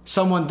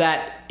 someone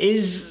that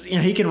is,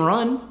 he can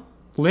run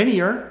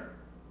linear,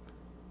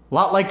 a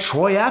lot like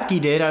Troy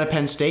Apke did out of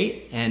Penn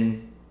State,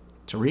 and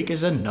Tariq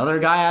is another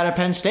guy out of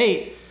Penn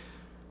State.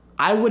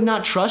 I would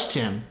not trust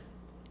him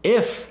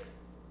if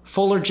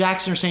Fuller,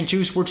 Jackson, or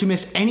St-Juste were to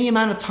miss any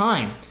amount of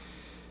time.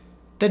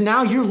 Then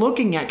now you're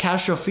looking at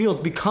Castro-Fields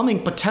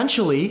becoming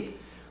potentially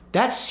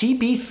that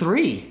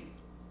CB3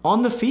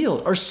 on the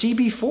field, or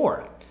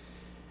CB4.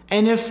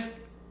 And if,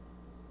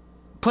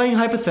 playing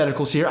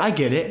hypotheticals here, I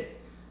get it,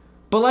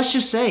 but let's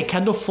just say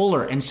Kendall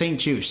Fuller and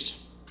St-Juste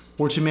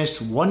were to miss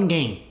one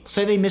game.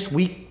 Say they miss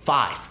week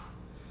 5.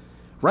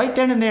 Right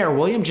then and there,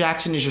 William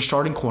Jackson is your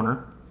starting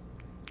corner.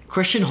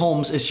 Christian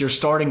Holmes is your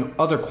starting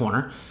other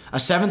corner, a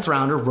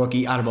 7th-rounder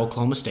rookie out of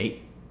Oklahoma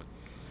State.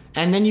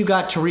 And then you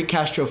got Tariq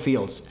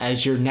Castro-Fields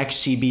as your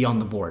next CB on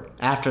the board.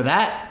 After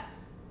that,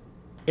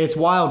 it's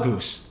Wild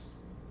Goose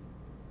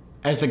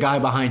as the guy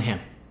behind him.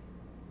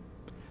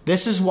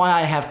 This is why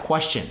I have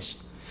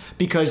questions.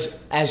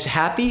 Because as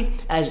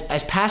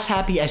pass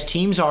happy as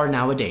teams are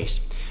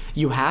nowadays,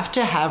 you have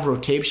to have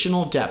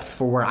rotational depth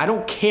for where I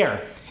don't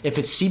care if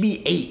it's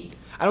CB8.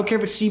 I don't care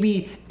if it's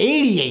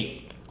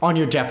CB88 on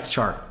your depth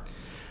chart.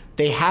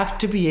 They have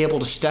to be able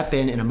to step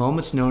in a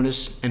moment's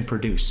notice and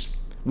produce.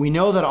 We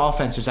know that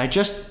offenses, I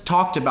just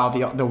talked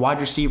about the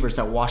wide receivers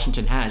that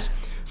Washington has,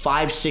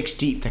 5-6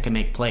 deep that can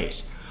make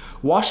plays.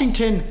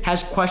 Washington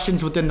has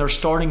questions within their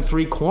starting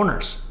 3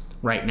 corners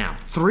right now.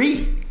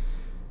 3.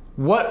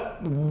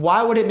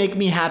 Why would it make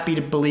me happy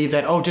to believe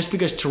that, just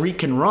because Tariq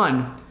can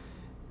run,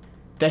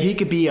 that he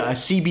could be a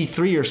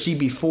CB3 or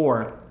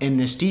CB4 in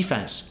this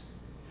defense?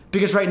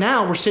 Because right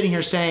now we're sitting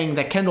here saying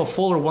that Kendall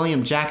Fuller,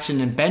 William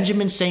Jackson, and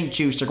Benjamin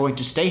St-Juste are going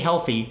to stay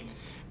healthy,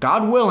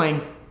 God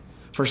willing,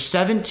 for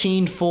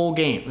 17 full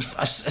games,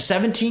 a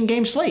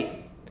 17-game slate,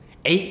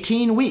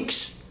 18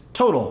 weeks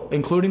total,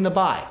 including the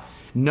bye.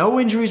 No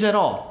injuries at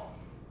all.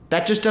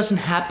 That just doesn't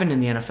happen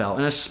in the NFL,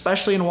 and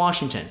especially in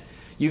Washington.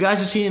 You guys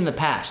have seen in the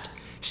past.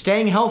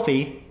 Staying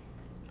healthy,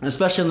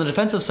 especially on the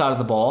defensive side of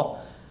the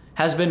ball,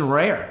 has been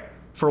rare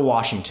for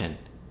Washington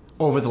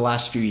over the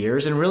last few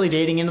years and really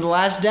dating into the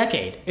last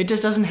decade. It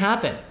just doesn't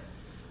happen.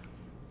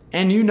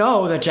 And you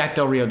know that Jack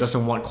Del Rio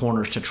doesn't want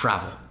corners to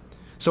travel.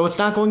 So it's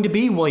not going to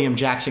be William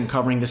Jackson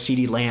covering the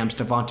CeeDee Lambs,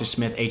 Devonta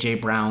Smith, A.J.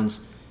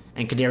 Browns,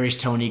 and Kadarius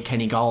Toney,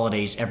 Kenny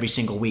Galladay's every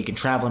single week and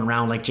traveling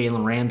around like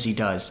Jalen Ramsey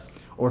does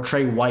or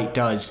Trey White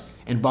does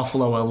in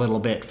Buffalo a little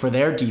bit for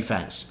their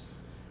defense.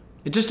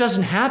 It just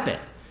doesn't happen.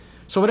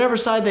 So whatever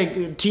side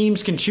the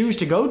teams can choose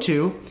to go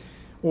to,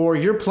 or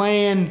you're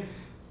playing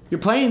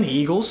the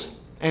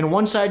Eagles, and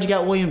one side you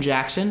got William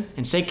Jackson,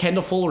 and say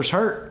Kendall Fuller's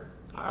hurt.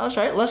 That's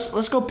right.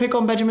 Let's go pick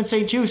on Benjamin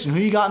St-Juste and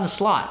who you got in the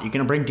slot. You're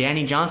gonna bring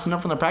Danny Johnson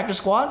up from the practice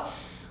squad?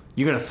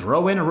 You're gonna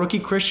throw in a rookie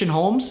Christian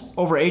Holmes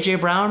over A.J.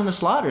 Brown in the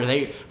slot, or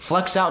they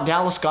flex out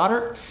Dallas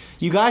Goedert?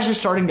 You guys are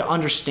starting to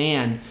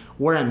understand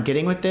where I'm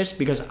getting with this,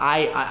 because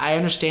I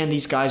understand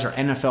these guys are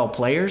NFL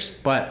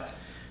players, but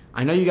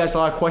I know you guys have a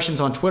lot of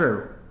questions on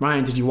Twitter.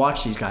 Ryan, did you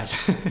watch these guys?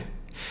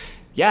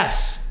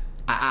 Yes.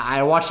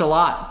 I watched a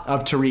lot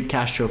of Tariq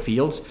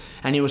Castro-Fields,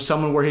 and he was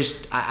someone where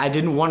I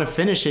didn't want to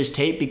finish his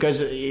tape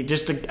because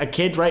just a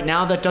kid right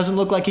now that doesn't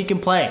look like he can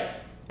play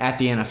at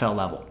the NFL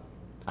level.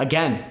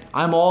 Again,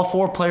 I'm all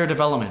for player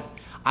development.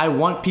 I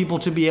want people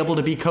to be able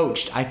to be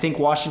coached. I think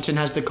Washington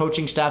has the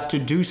coaching staff to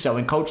do so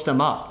and coach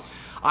them up.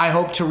 I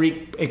hope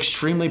Tariq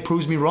extremely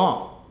proves me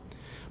wrong.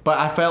 But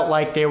I felt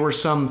like I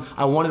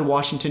wanted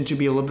Washington to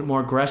be a little bit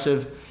more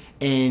aggressive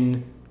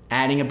in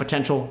adding a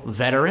potential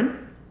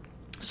veteran,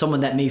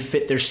 someone that may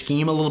fit their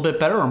scheme a little bit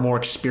better or more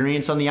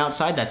experience on the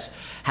outside that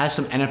has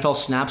some NFL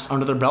snaps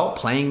under their belt,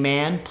 playing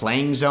man,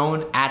 playing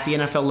zone at the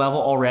NFL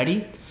level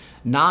already.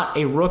 Not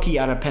a rookie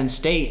out of Penn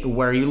State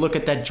where you look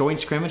at that joint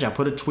scrimmage. I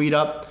put a tweet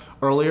up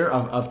earlier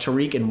of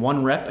Tariq in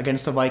 1 rep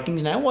against the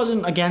Vikings. Now, it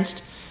wasn't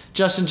against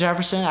Justin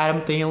Jefferson,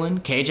 Adam Thielen,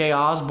 KJ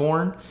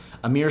Osborne,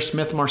 Amir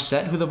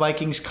Smith-Marset, who the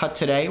Vikings cut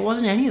today. It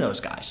wasn't any of those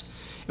guys.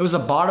 It was a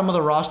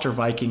bottom-of-the-roster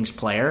Vikings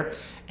player,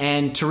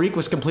 and Tariq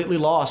was completely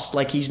lost,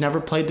 like he's never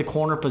played the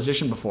corner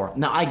position before.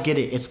 Now, I get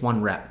it. It's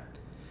one rep.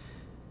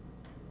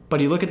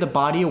 But you look at the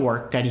body of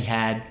work that he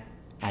had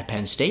at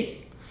Penn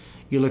State.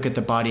 You look at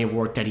the body of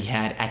work that he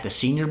had at the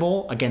Senior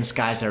Bowl against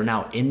guys that are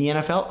now in the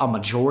NFL, a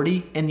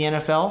majority in the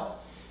NFL.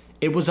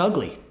 It was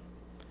ugly.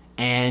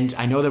 And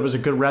I know there was a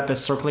good rep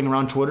that's circling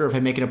around Twitter of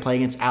him making a play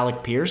against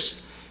Alec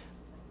Pierce.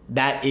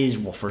 That is,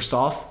 well, first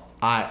off,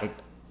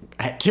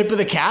 tip of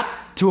the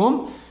cap to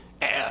him.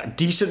 A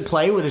decent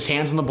play with his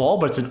hands on the ball,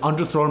 but it's an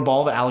underthrown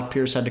ball that Alec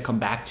Pierce had to come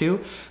back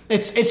to.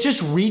 It's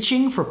just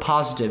reaching for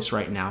positives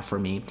right now for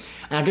me.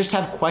 And I just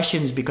have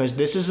questions because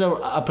this is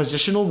a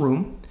positional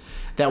room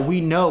that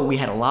we know we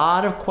had a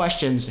lot of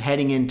questions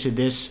heading into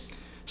this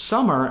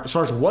summer as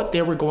far as what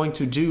they were going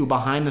to do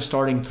behind the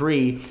starting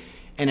three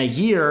in a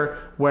year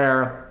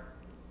where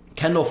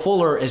Kendall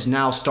Fuller is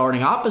now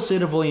starting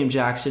opposite of William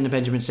Jackson and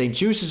Benjamin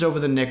St-Juste is over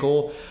the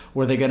nickel.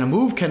 Were they going to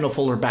move Kendall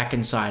Fuller back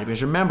inside?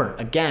 Because remember,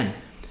 again,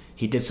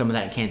 he did some of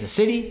that in Kansas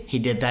City. He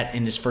did that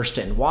in his first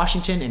stint in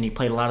Washington, and he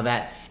played a lot of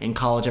that in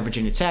college at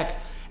Virginia Tech.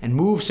 And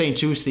move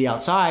St-Juste to the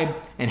outside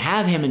and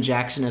have him and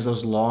Jackson as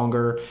those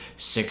longer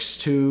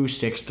 6'2",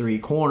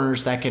 6'3"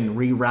 corners that can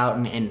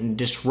reroute and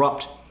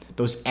disrupt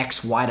those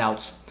X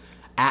wideouts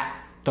at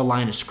the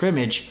line of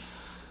scrimmage.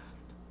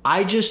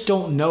 I just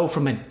don't know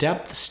from a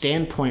depth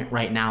standpoint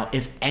right now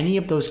if any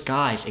of those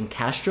guys in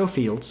Castro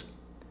Fields,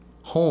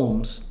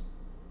 Holmes,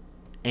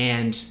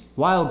 and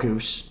Wild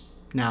Goose.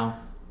 Now,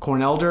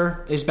 Corn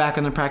Elder is back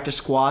on the practice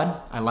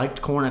squad. I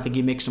liked Corn. I think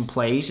he makes some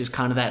plays. He's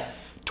kind of that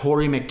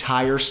Torrey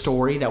McTyer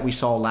story that we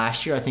saw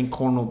last year. I think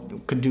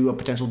Corn could do a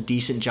potential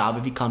decent job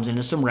if he comes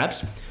into some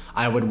reps.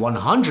 I would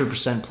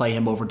 100% play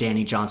him over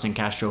Danny Johnson,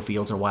 Castro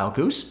Fields, or Wild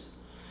Goose.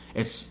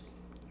 I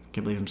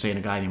can't believe I'm saying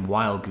a guy named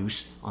Wild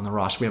Goose on the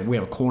roster. We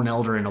have a Corn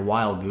Elder and a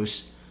Wild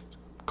Goose.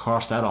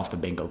 Cross that off the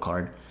bingo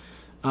card.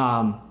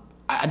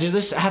 I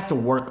just have to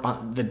work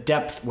on the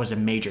depth was a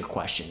major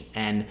question.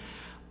 And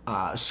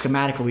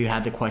schematically, we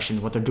had the questions,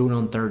 what they're doing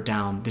on third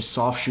down, this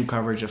soft shoe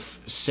coverage of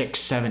 6,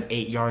 7,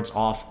 8 yards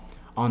off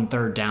on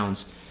third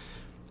downs.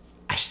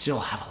 I still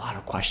have a lot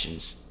of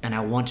questions, and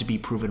I want to be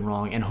proven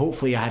wrong. And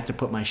hopefully I have to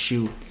put my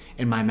shoe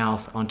in my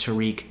mouth on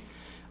Tariq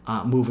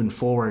moving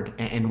forward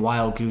and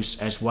Wild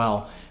Goose as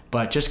well.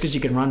 But just because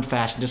you can run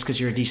fast and just because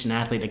you're a decent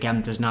athlete,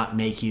 again, does not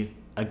make you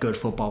a good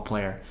football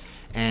player.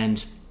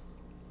 And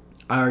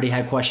I already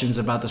had questions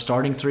about the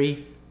starting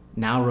three.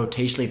 Now,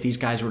 rotationally, if these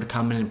guys were to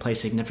come in and play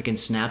significant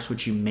snaps,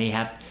 which you may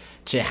have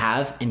to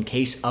have in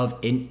case of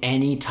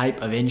any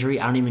type of injury,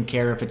 I don't even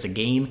care if it's a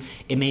game.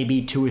 It may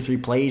be 2 or 3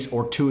 plays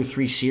or 2 or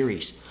 3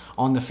 series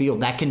on the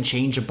field. That can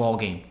change a ball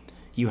game.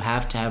 You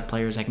have to have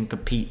players that can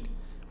compete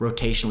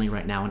rotationally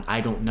right now, and I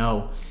don't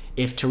know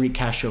if Tariq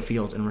Castro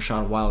Fields and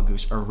Rashad Wild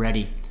Goose are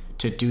ready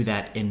to do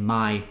that, in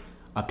my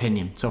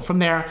opinion. So from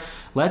there,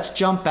 let's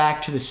jump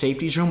back to the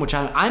safeties room, which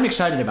I'm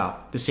excited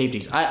about. The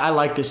safeties. I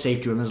like the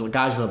safety room. There's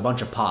guys with a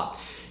bunch of pop.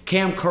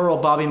 Cam Curl,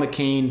 Bobby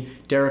McCain,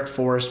 Derek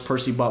Forrest,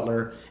 Percy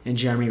Butler, and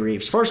Jeremy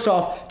Reaves. First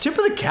off, tip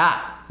of the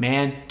cap,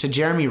 man, to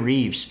Jeremy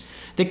Reaves.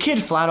 The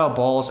kid flat out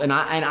balls, and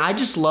I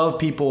just love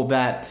people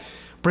that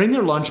bring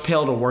their lunch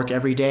pail to work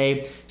every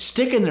day,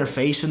 sticking their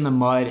face in the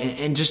mud,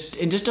 and just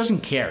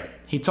doesn't care.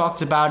 He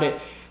talked about it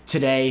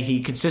today.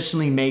 He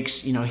consistently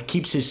he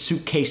keeps his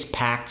suitcase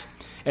packed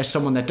as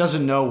someone that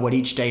doesn't know what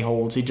each day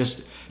holds. He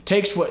just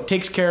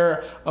takes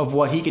care of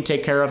what he can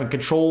take care of and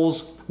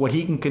controls what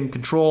he can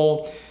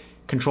control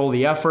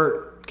the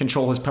effort,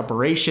 control his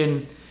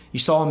preparation. You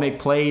saw him make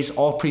plays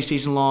all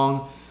preseason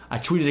long. I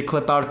tweeted a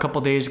clip out a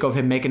couple days ago of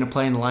him making a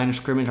play in the line of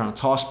scrimmage on a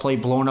toss play,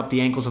 blowing up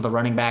the ankles of the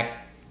running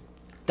back.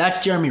 That's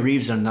Jeremy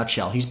Reaves in a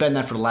nutshell. He's been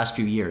that for the last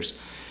few years.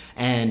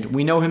 And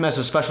we know him as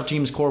a special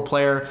teams core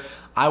player.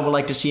 I would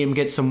like to see him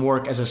get some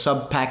work as a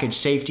sub-package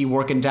safety,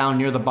 working down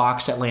near the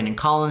box that Landon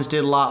Collins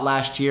did a lot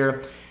last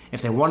year.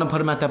 If they want to put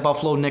him at that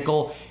Buffalo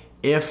nickel,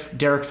 if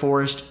Derek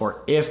Forrest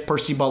or if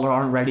Percy Butler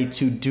aren't ready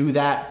to do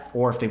that,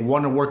 or if they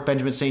want to work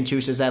Benjamin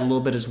St-Juste as that a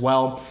little bit as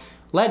well,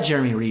 let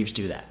Jeremy Reaves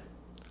do that.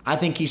 I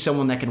think he's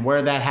someone that can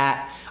wear that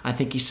hat. I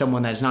think he's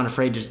someone that is not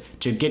afraid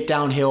to get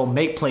downhill,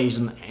 make plays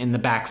in the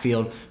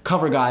backfield,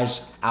 cover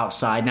guys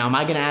outside. Now, am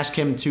I going to ask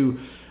him to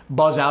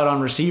buzz out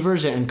on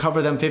receivers and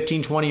cover them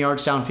 15, 20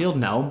 yards downfield?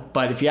 No.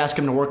 But if you ask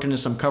him to work into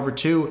some cover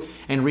 2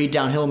 and read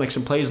downhill, make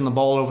some plays on the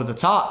ball over the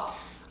top,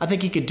 I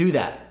think he could do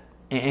that.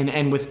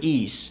 And with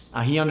ease.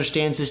 He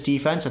understands this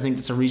defense. I think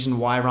that's a reason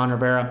why Ron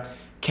Rivera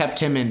kept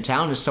him in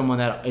town, as someone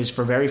that is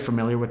very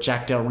familiar with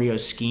Jack Del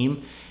Rio's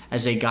scheme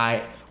as a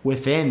guy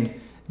within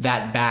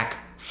that back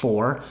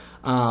four.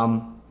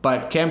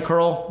 But Cam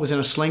Curl was in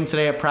a sling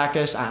today at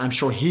practice. I'm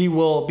sure he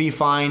will be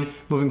fine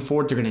moving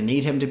forward. They're going to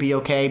need him to be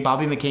okay.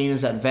 Bobby McCain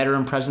is that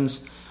veteran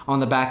presence on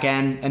the back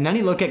end. And then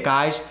you look at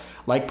guys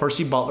like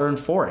Percy Butler and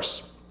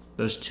Forrest.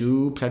 Those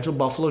two potential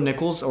Buffalo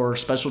nickels or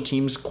special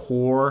teams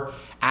core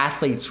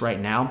athletes right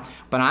now.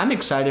 But I'm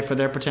excited for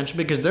their potential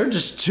because they're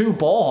just two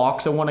ball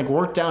hawks that want to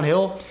work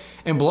downhill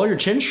and blow your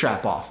chin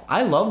strap off.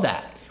 I love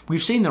that.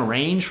 We've seen the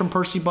range from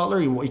Percy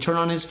Butler. You turn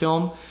on his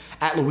film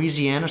at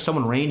Louisiana,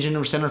 someone range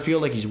into center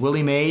field like he's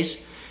Willie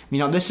Mays.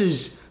 This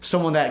is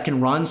someone that can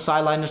run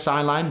sideline to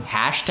sideline,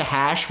 hash to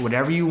hash,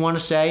 whatever you want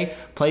to say,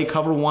 play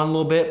cover one a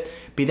little bit,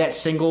 be that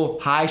single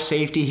high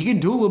safety. He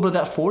can do a little bit of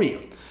that for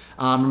you.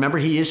 Remember,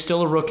 he is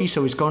still a rookie,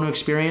 so he's going to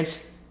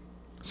experience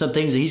some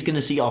things that he's going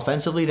to see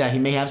offensively, that he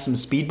may have some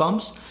speed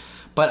bumps.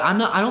 But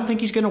I don't think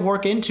he's going to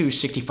work into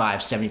 65,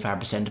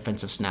 75%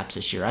 defensive snaps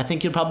this year. I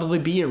think he'll probably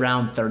be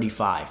around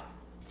 30%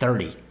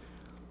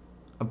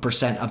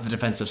 of the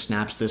defensive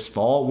snaps this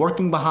fall,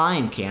 working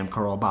behind Cam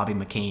Curl, Bobby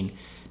McCain,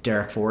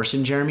 Derek Forrest,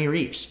 and Jeremy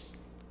Reaves.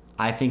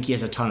 I think he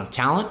has a ton of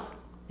talent.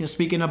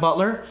 Speaking of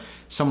Butler,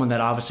 someone that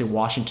obviously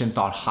Washington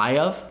thought high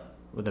of,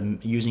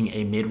 using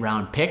a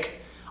mid-round pick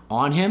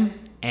on him,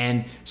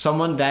 and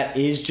someone that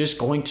is just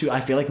going to,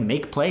 I feel like,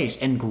 make plays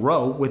and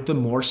grow with the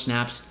more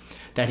snaps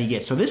that he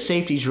gets. So this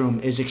safeties room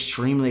is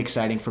extremely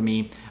exciting for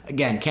me.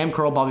 Again, Cam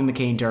Curl, Bobby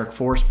McCain, Derek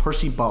Forrest,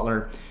 Percy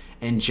Butler,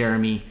 and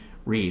Jeremy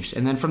Reaves.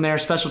 And then from there,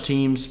 special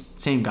teams,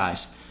 same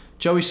guys.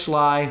 Joey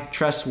Sly,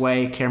 Tress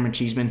Way, Cameron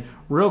Cheeseman.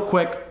 Real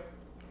quick,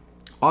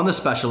 on the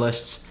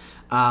specialists,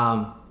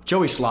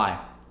 Joey Sly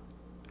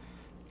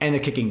and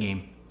the kicking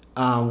game.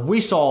 We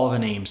saw all the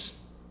names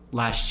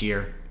last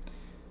year,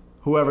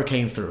 whoever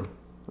came through,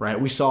 right?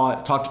 We saw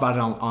it, talked about it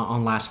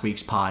on last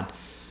week's pod.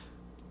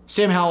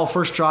 Sam Howell,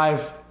 first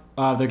drive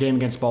of their game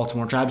against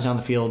Baltimore, drives down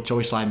the field.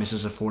 Joey Sly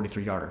misses a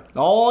 43-yarder.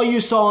 All you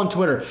saw on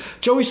Twitter,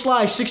 Joey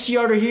Sly,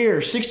 60-yarder here,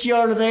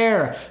 60-yarder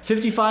there,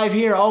 55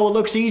 here. Oh, it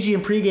looks easy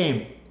in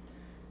pregame.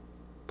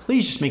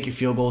 Please just make your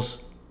field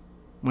goals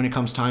when it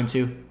comes time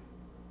to.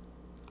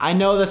 I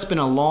know that's been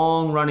a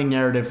long-running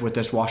narrative with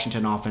this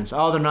Washington offense.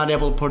 Oh, they're not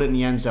able to put it in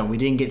the end zone. We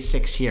didn't get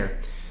 6 here.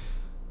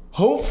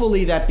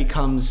 Hopefully that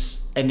becomes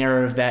a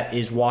narrative that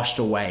is washed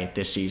away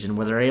this season,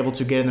 where they're able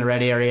to get in the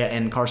red area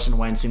and Carson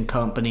Wentz and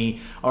company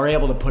are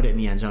able to put it in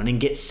the end zone and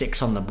get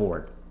 6 on the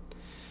board.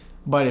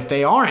 But if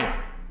they aren't,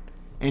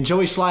 and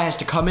Joey Sly has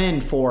to come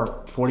in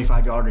for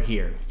 45-yarder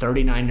here,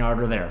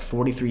 39-yarder there,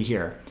 43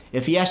 here,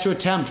 if he has to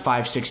attempt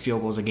 5-6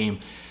 field goals a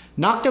game,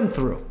 knock them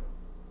through.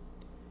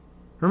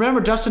 Remember,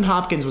 Dustin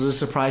Hopkins was a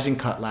surprising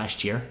cut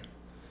last year,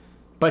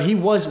 but he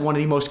was one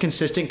of the most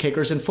consistent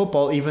kickers in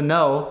football, even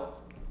though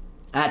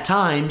at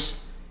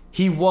times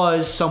he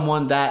was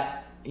someone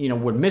that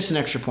would miss an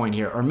extra point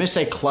here or miss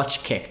a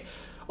clutch kick.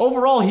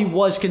 Overall, he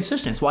was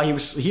consistent. That's why he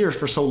was here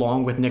for so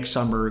long with Nick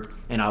Sundberg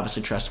and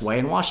obviously Tress Way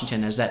in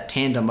Washington as that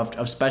tandem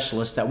of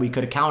specialists that we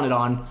could have counted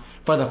on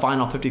for the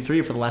final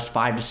 53 for the last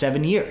 5 to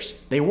 7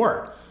 years. They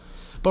were.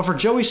 But for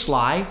Joey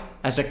Sly,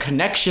 as a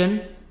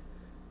connection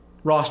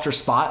roster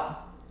spot,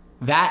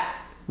 that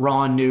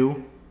Ron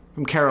knew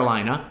from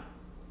Carolina,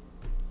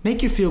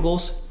 make your field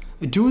goals,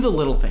 do the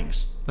little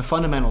things, the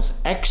fundamentals,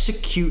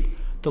 execute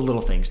the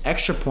little things,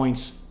 extra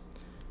points,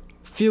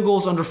 field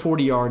goals under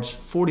 40 yards,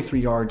 43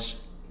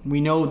 yards.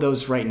 We know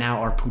those right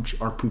now are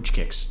pooch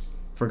kicks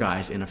for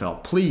guys in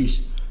NFL.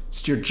 Please,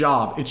 it's your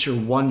job. It's your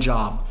one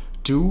job.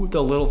 Do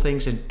the little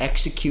things and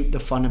execute the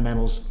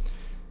fundamentals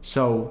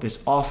so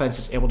this offense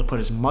is able to put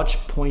as much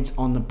points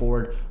on the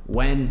board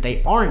when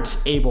they aren't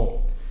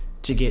able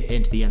to get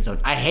into the end zone.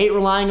 I hate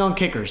relying on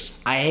kickers.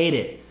 I hate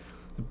it.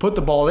 Put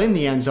the ball in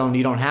the end zone,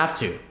 you don't have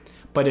to.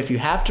 But if you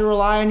have to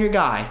rely on your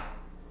guy,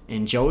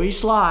 and Joey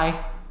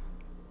Sly,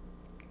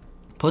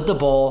 put the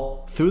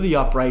ball through the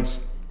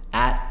uprights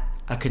at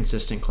a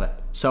consistent clip.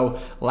 So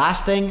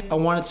last thing I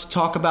wanted to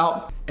talk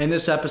about in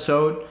this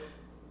episode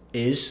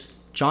is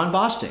Jon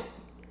Bostic.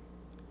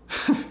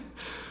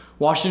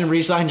 Washington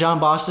re-signed Jon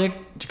Bostic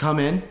to come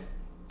in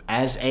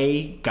as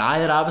a guy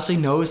that obviously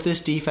knows this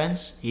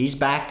defense. He's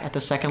back at the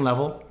second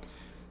level.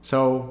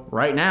 So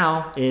right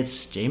now,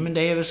 it's Jamin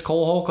Davis,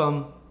 Cole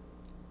Holcomb,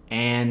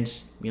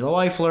 and Milo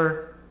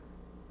Eifler,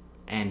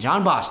 and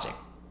Jon Bostic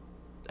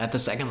at the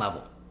second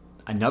level.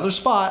 Another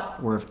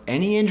spot where if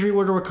any injury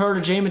were to occur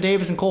to Jamin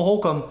Davis and Cole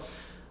Holcomb,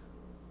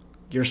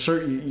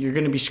 you're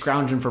going to be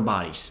scrounging for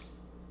bodies,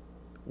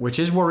 which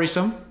is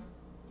worrisome.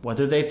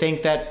 Whether they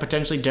think that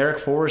potentially Derek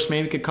Forrest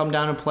maybe could come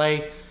down and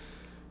play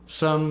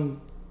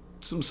some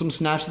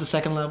snaps at the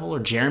second level, or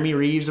Jeremy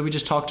Reaves that we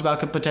just talked about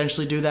could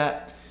potentially do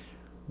that.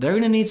 They're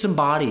going to need some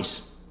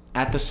bodies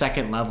at the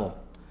second level.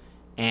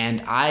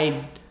 And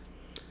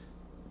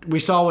we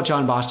saw what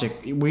Jon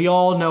Bostic, we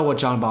all know what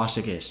Jon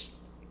Bostic is.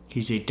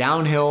 He's a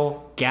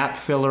downhill gap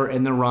filler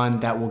in the run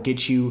that will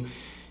get you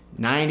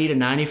 90 to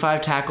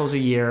 95 tackles a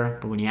year.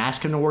 But when you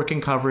ask him to work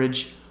in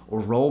coverage or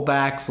roll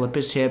back, flip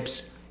his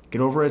hips, get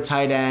over a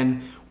tight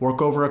end,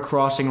 work over a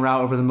crossing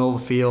route over the middle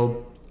of the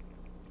field,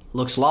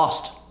 looks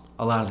lost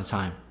a lot of the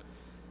time.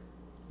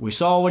 We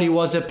saw what he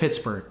was at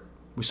Pittsburgh.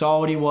 We saw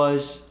what he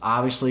was,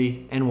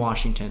 obviously, in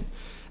Washington.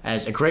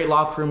 As a great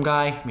locker room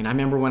guy, I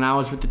remember when I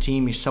was with the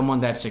team, he's someone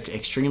that's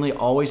extremely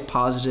always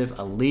positive,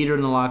 a leader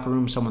in the locker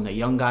room, someone that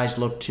young guys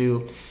look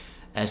to,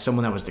 as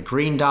someone that was the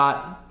green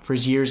dot for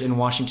his years in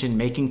Washington,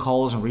 making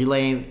calls and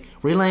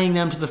relaying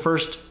them to the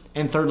first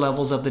and third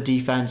levels of the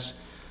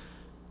defense.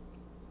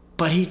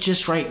 But he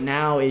just right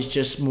now is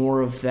just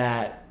more of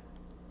that,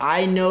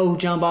 I know who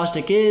Jon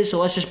Bostic is, so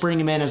let's just bring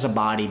him in as a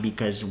body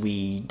because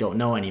we don't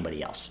know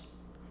anybody else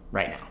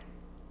right now.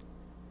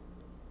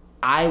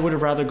 I would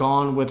have rather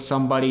gone with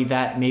somebody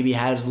that maybe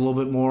has a little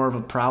bit more of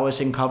a prowess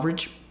in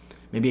coverage,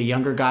 maybe a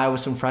younger guy with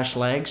some fresh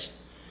legs.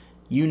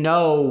 You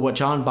know what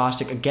Jon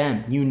Bostic,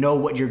 again, you know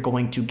what you're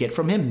going to get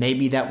from him.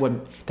 Maybe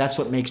that's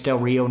what makes Del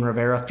Rio and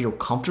Rivera feel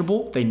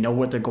comfortable. They know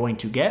what they're going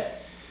to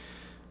get.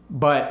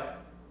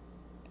 But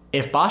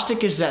if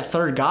Bostic is that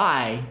third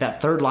guy,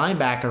 that third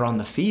linebacker on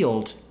the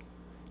field,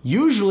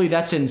 usually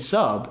that's in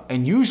sub,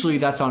 and usually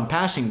that's on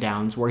passing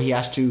downs where he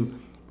has to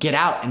get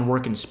out and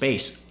work in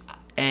space.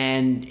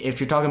 And if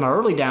you're talking about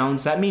early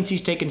downs, that means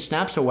he's taking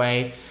snaps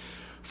away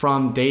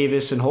from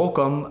Davis and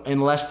Holcomb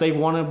unless they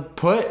want to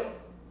put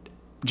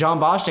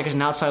Jon Bostic as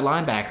an outside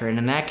linebacker. And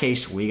in that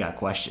case, we got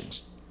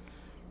questions.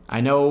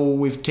 I know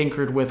we've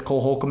tinkered with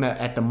Cole Holcomb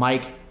at the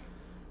Mike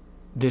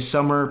this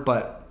summer,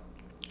 but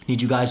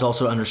need you guys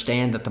also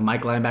understand that the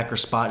Mike linebacker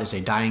spot is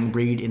a dying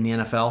breed in the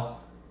NFL.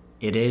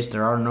 It is.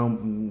 There are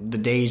the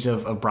days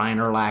of Brian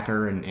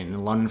Urlacher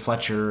and London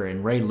Fletcher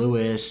and Ray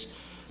Lewis.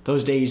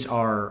 Those days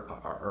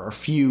are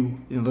few.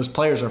 Those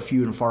players are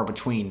few and far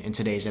between in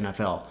today's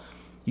NFL.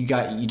 You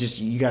got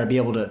to be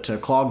able to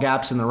clog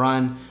gaps in the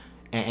run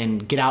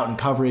and get out in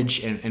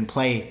coverage and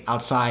play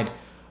outside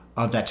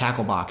of that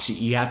tackle box.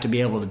 You have to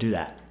be able to do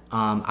that.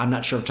 I'm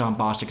not sure if Jon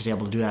Bostic is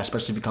able to do that,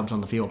 especially if he comes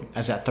on the field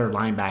as that third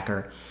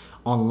linebacker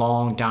on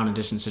long down and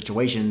distance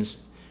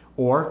situations,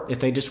 or if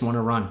they just want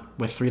to run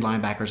with three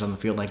linebackers on the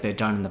field like they've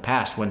done in the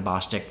past when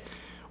Bostic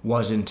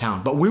was in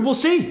town. But we will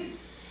see.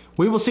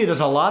 We will see. There's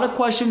a lot of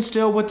questions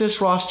still with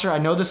this roster. I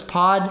know this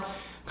pod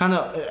kind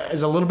of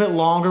is a little bit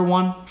longer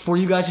one for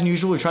you guys than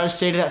usual. We try to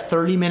stay to that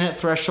 30-minute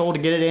threshold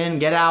to get it in,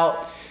 get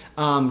out,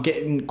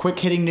 getting quick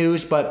hitting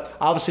news. But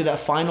obviously that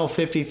final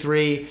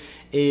 53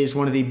 is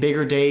one of the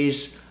bigger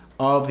days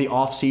of the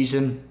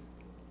offseason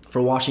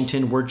for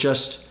Washington. We're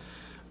just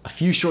a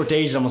few short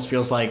days, it almost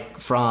feels like,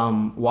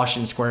 from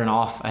Washington squaring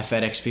off at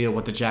FedEx Field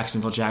with the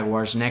Jacksonville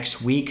Jaguars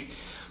next week.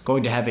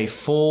 Going to have a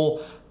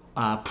full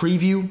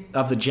preview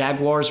of the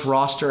Jaguars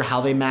roster,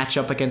 how they match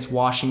up against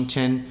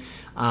Washington,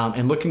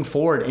 and looking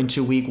forward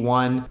into week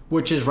one,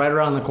 which is right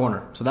around the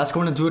corner. So that's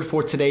going to do it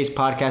for today's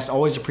podcast.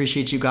 Always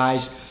appreciate you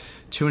guys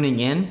tuning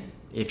in.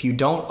 If you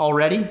don't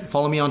already,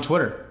 follow me on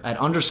Twitter at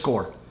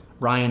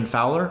 _Ryan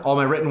Fowler. All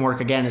my written work,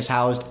 again, is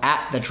housed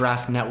at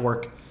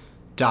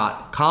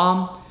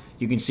thedraftnetwork.com.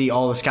 You can see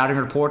all the scouting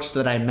reports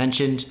that I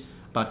mentioned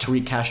about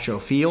Tariq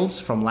Castro-Fields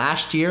from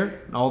last year,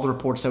 and all the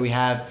reports that we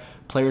have,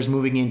 players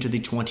moving into the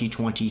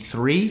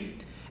 2023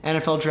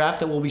 NFL draft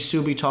that we'll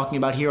soon be talking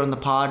about here on the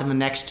pod in the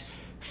next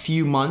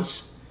few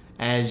months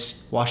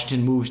as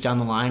Washington moves down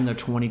the line in their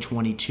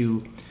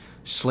 2022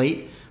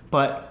 slate.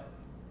 But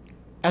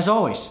as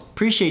always,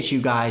 appreciate you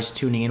guys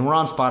tuning in. We're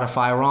on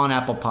Spotify, we're on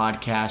Apple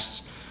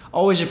Podcasts.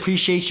 Always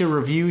appreciate your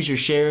reviews, your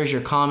shares, your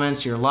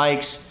comments, your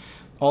likes,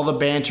 all the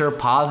banter,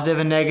 positive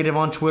and negative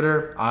on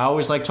Twitter. I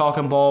always like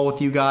talking ball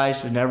with you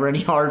guys. There's never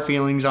any hard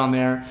feelings on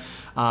there.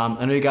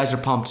 I know you guys are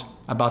pumped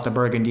about the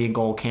Burgundy and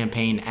Gold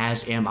campaign,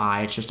 as am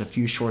I. It's just a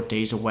few short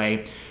days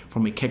away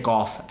from we kick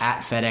off at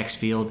FedEx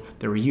Field.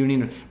 The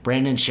reunion of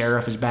Brandon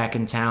Sheriff is back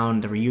in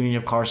town. The reunion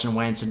of Carson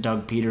Wentz and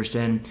Doug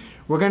Peterson.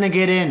 We're going to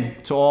get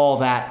into all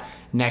that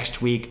next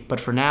week.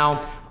 But for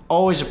now,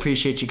 always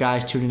appreciate you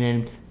guys tuning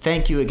in.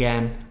 Thank you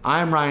again.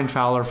 I'm Ryan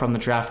Fowler from the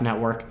Draft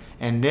Network,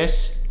 and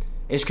this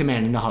is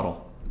Commanding the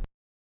Huddle.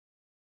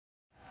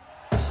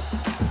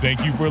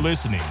 Thank you for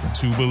listening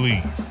to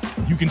Believe.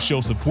 You can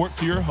show support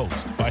to your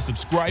host by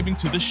subscribing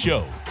to the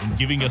show and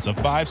giving us a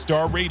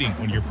 5-star rating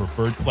on your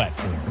preferred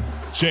platform.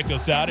 Check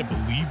us out at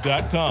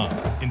Believe.com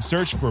and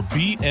search for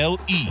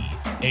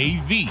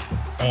BLEAV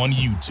on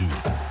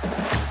YouTube.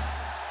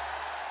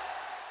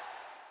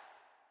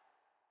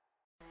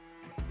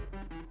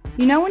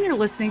 You know when you're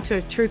listening to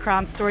a true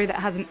crime story that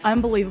has an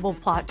unbelievable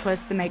plot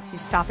twist that makes you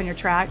stop in your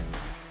tracks?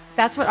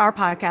 That's what our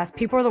podcast,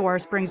 People Are the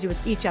Worst, brings you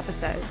with each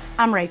episode.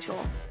 I'm Rachel.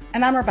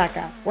 And I'm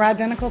Rebecca. We're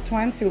identical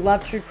twins who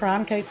love true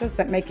crime cases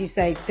that make you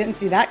say, didn't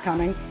see that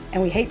coming,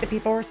 and we hate the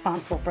people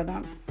responsible for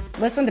them.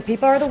 Listen to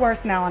People Are the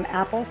Worst now on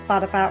Apple,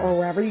 Spotify, or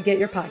wherever you get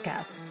your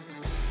podcasts.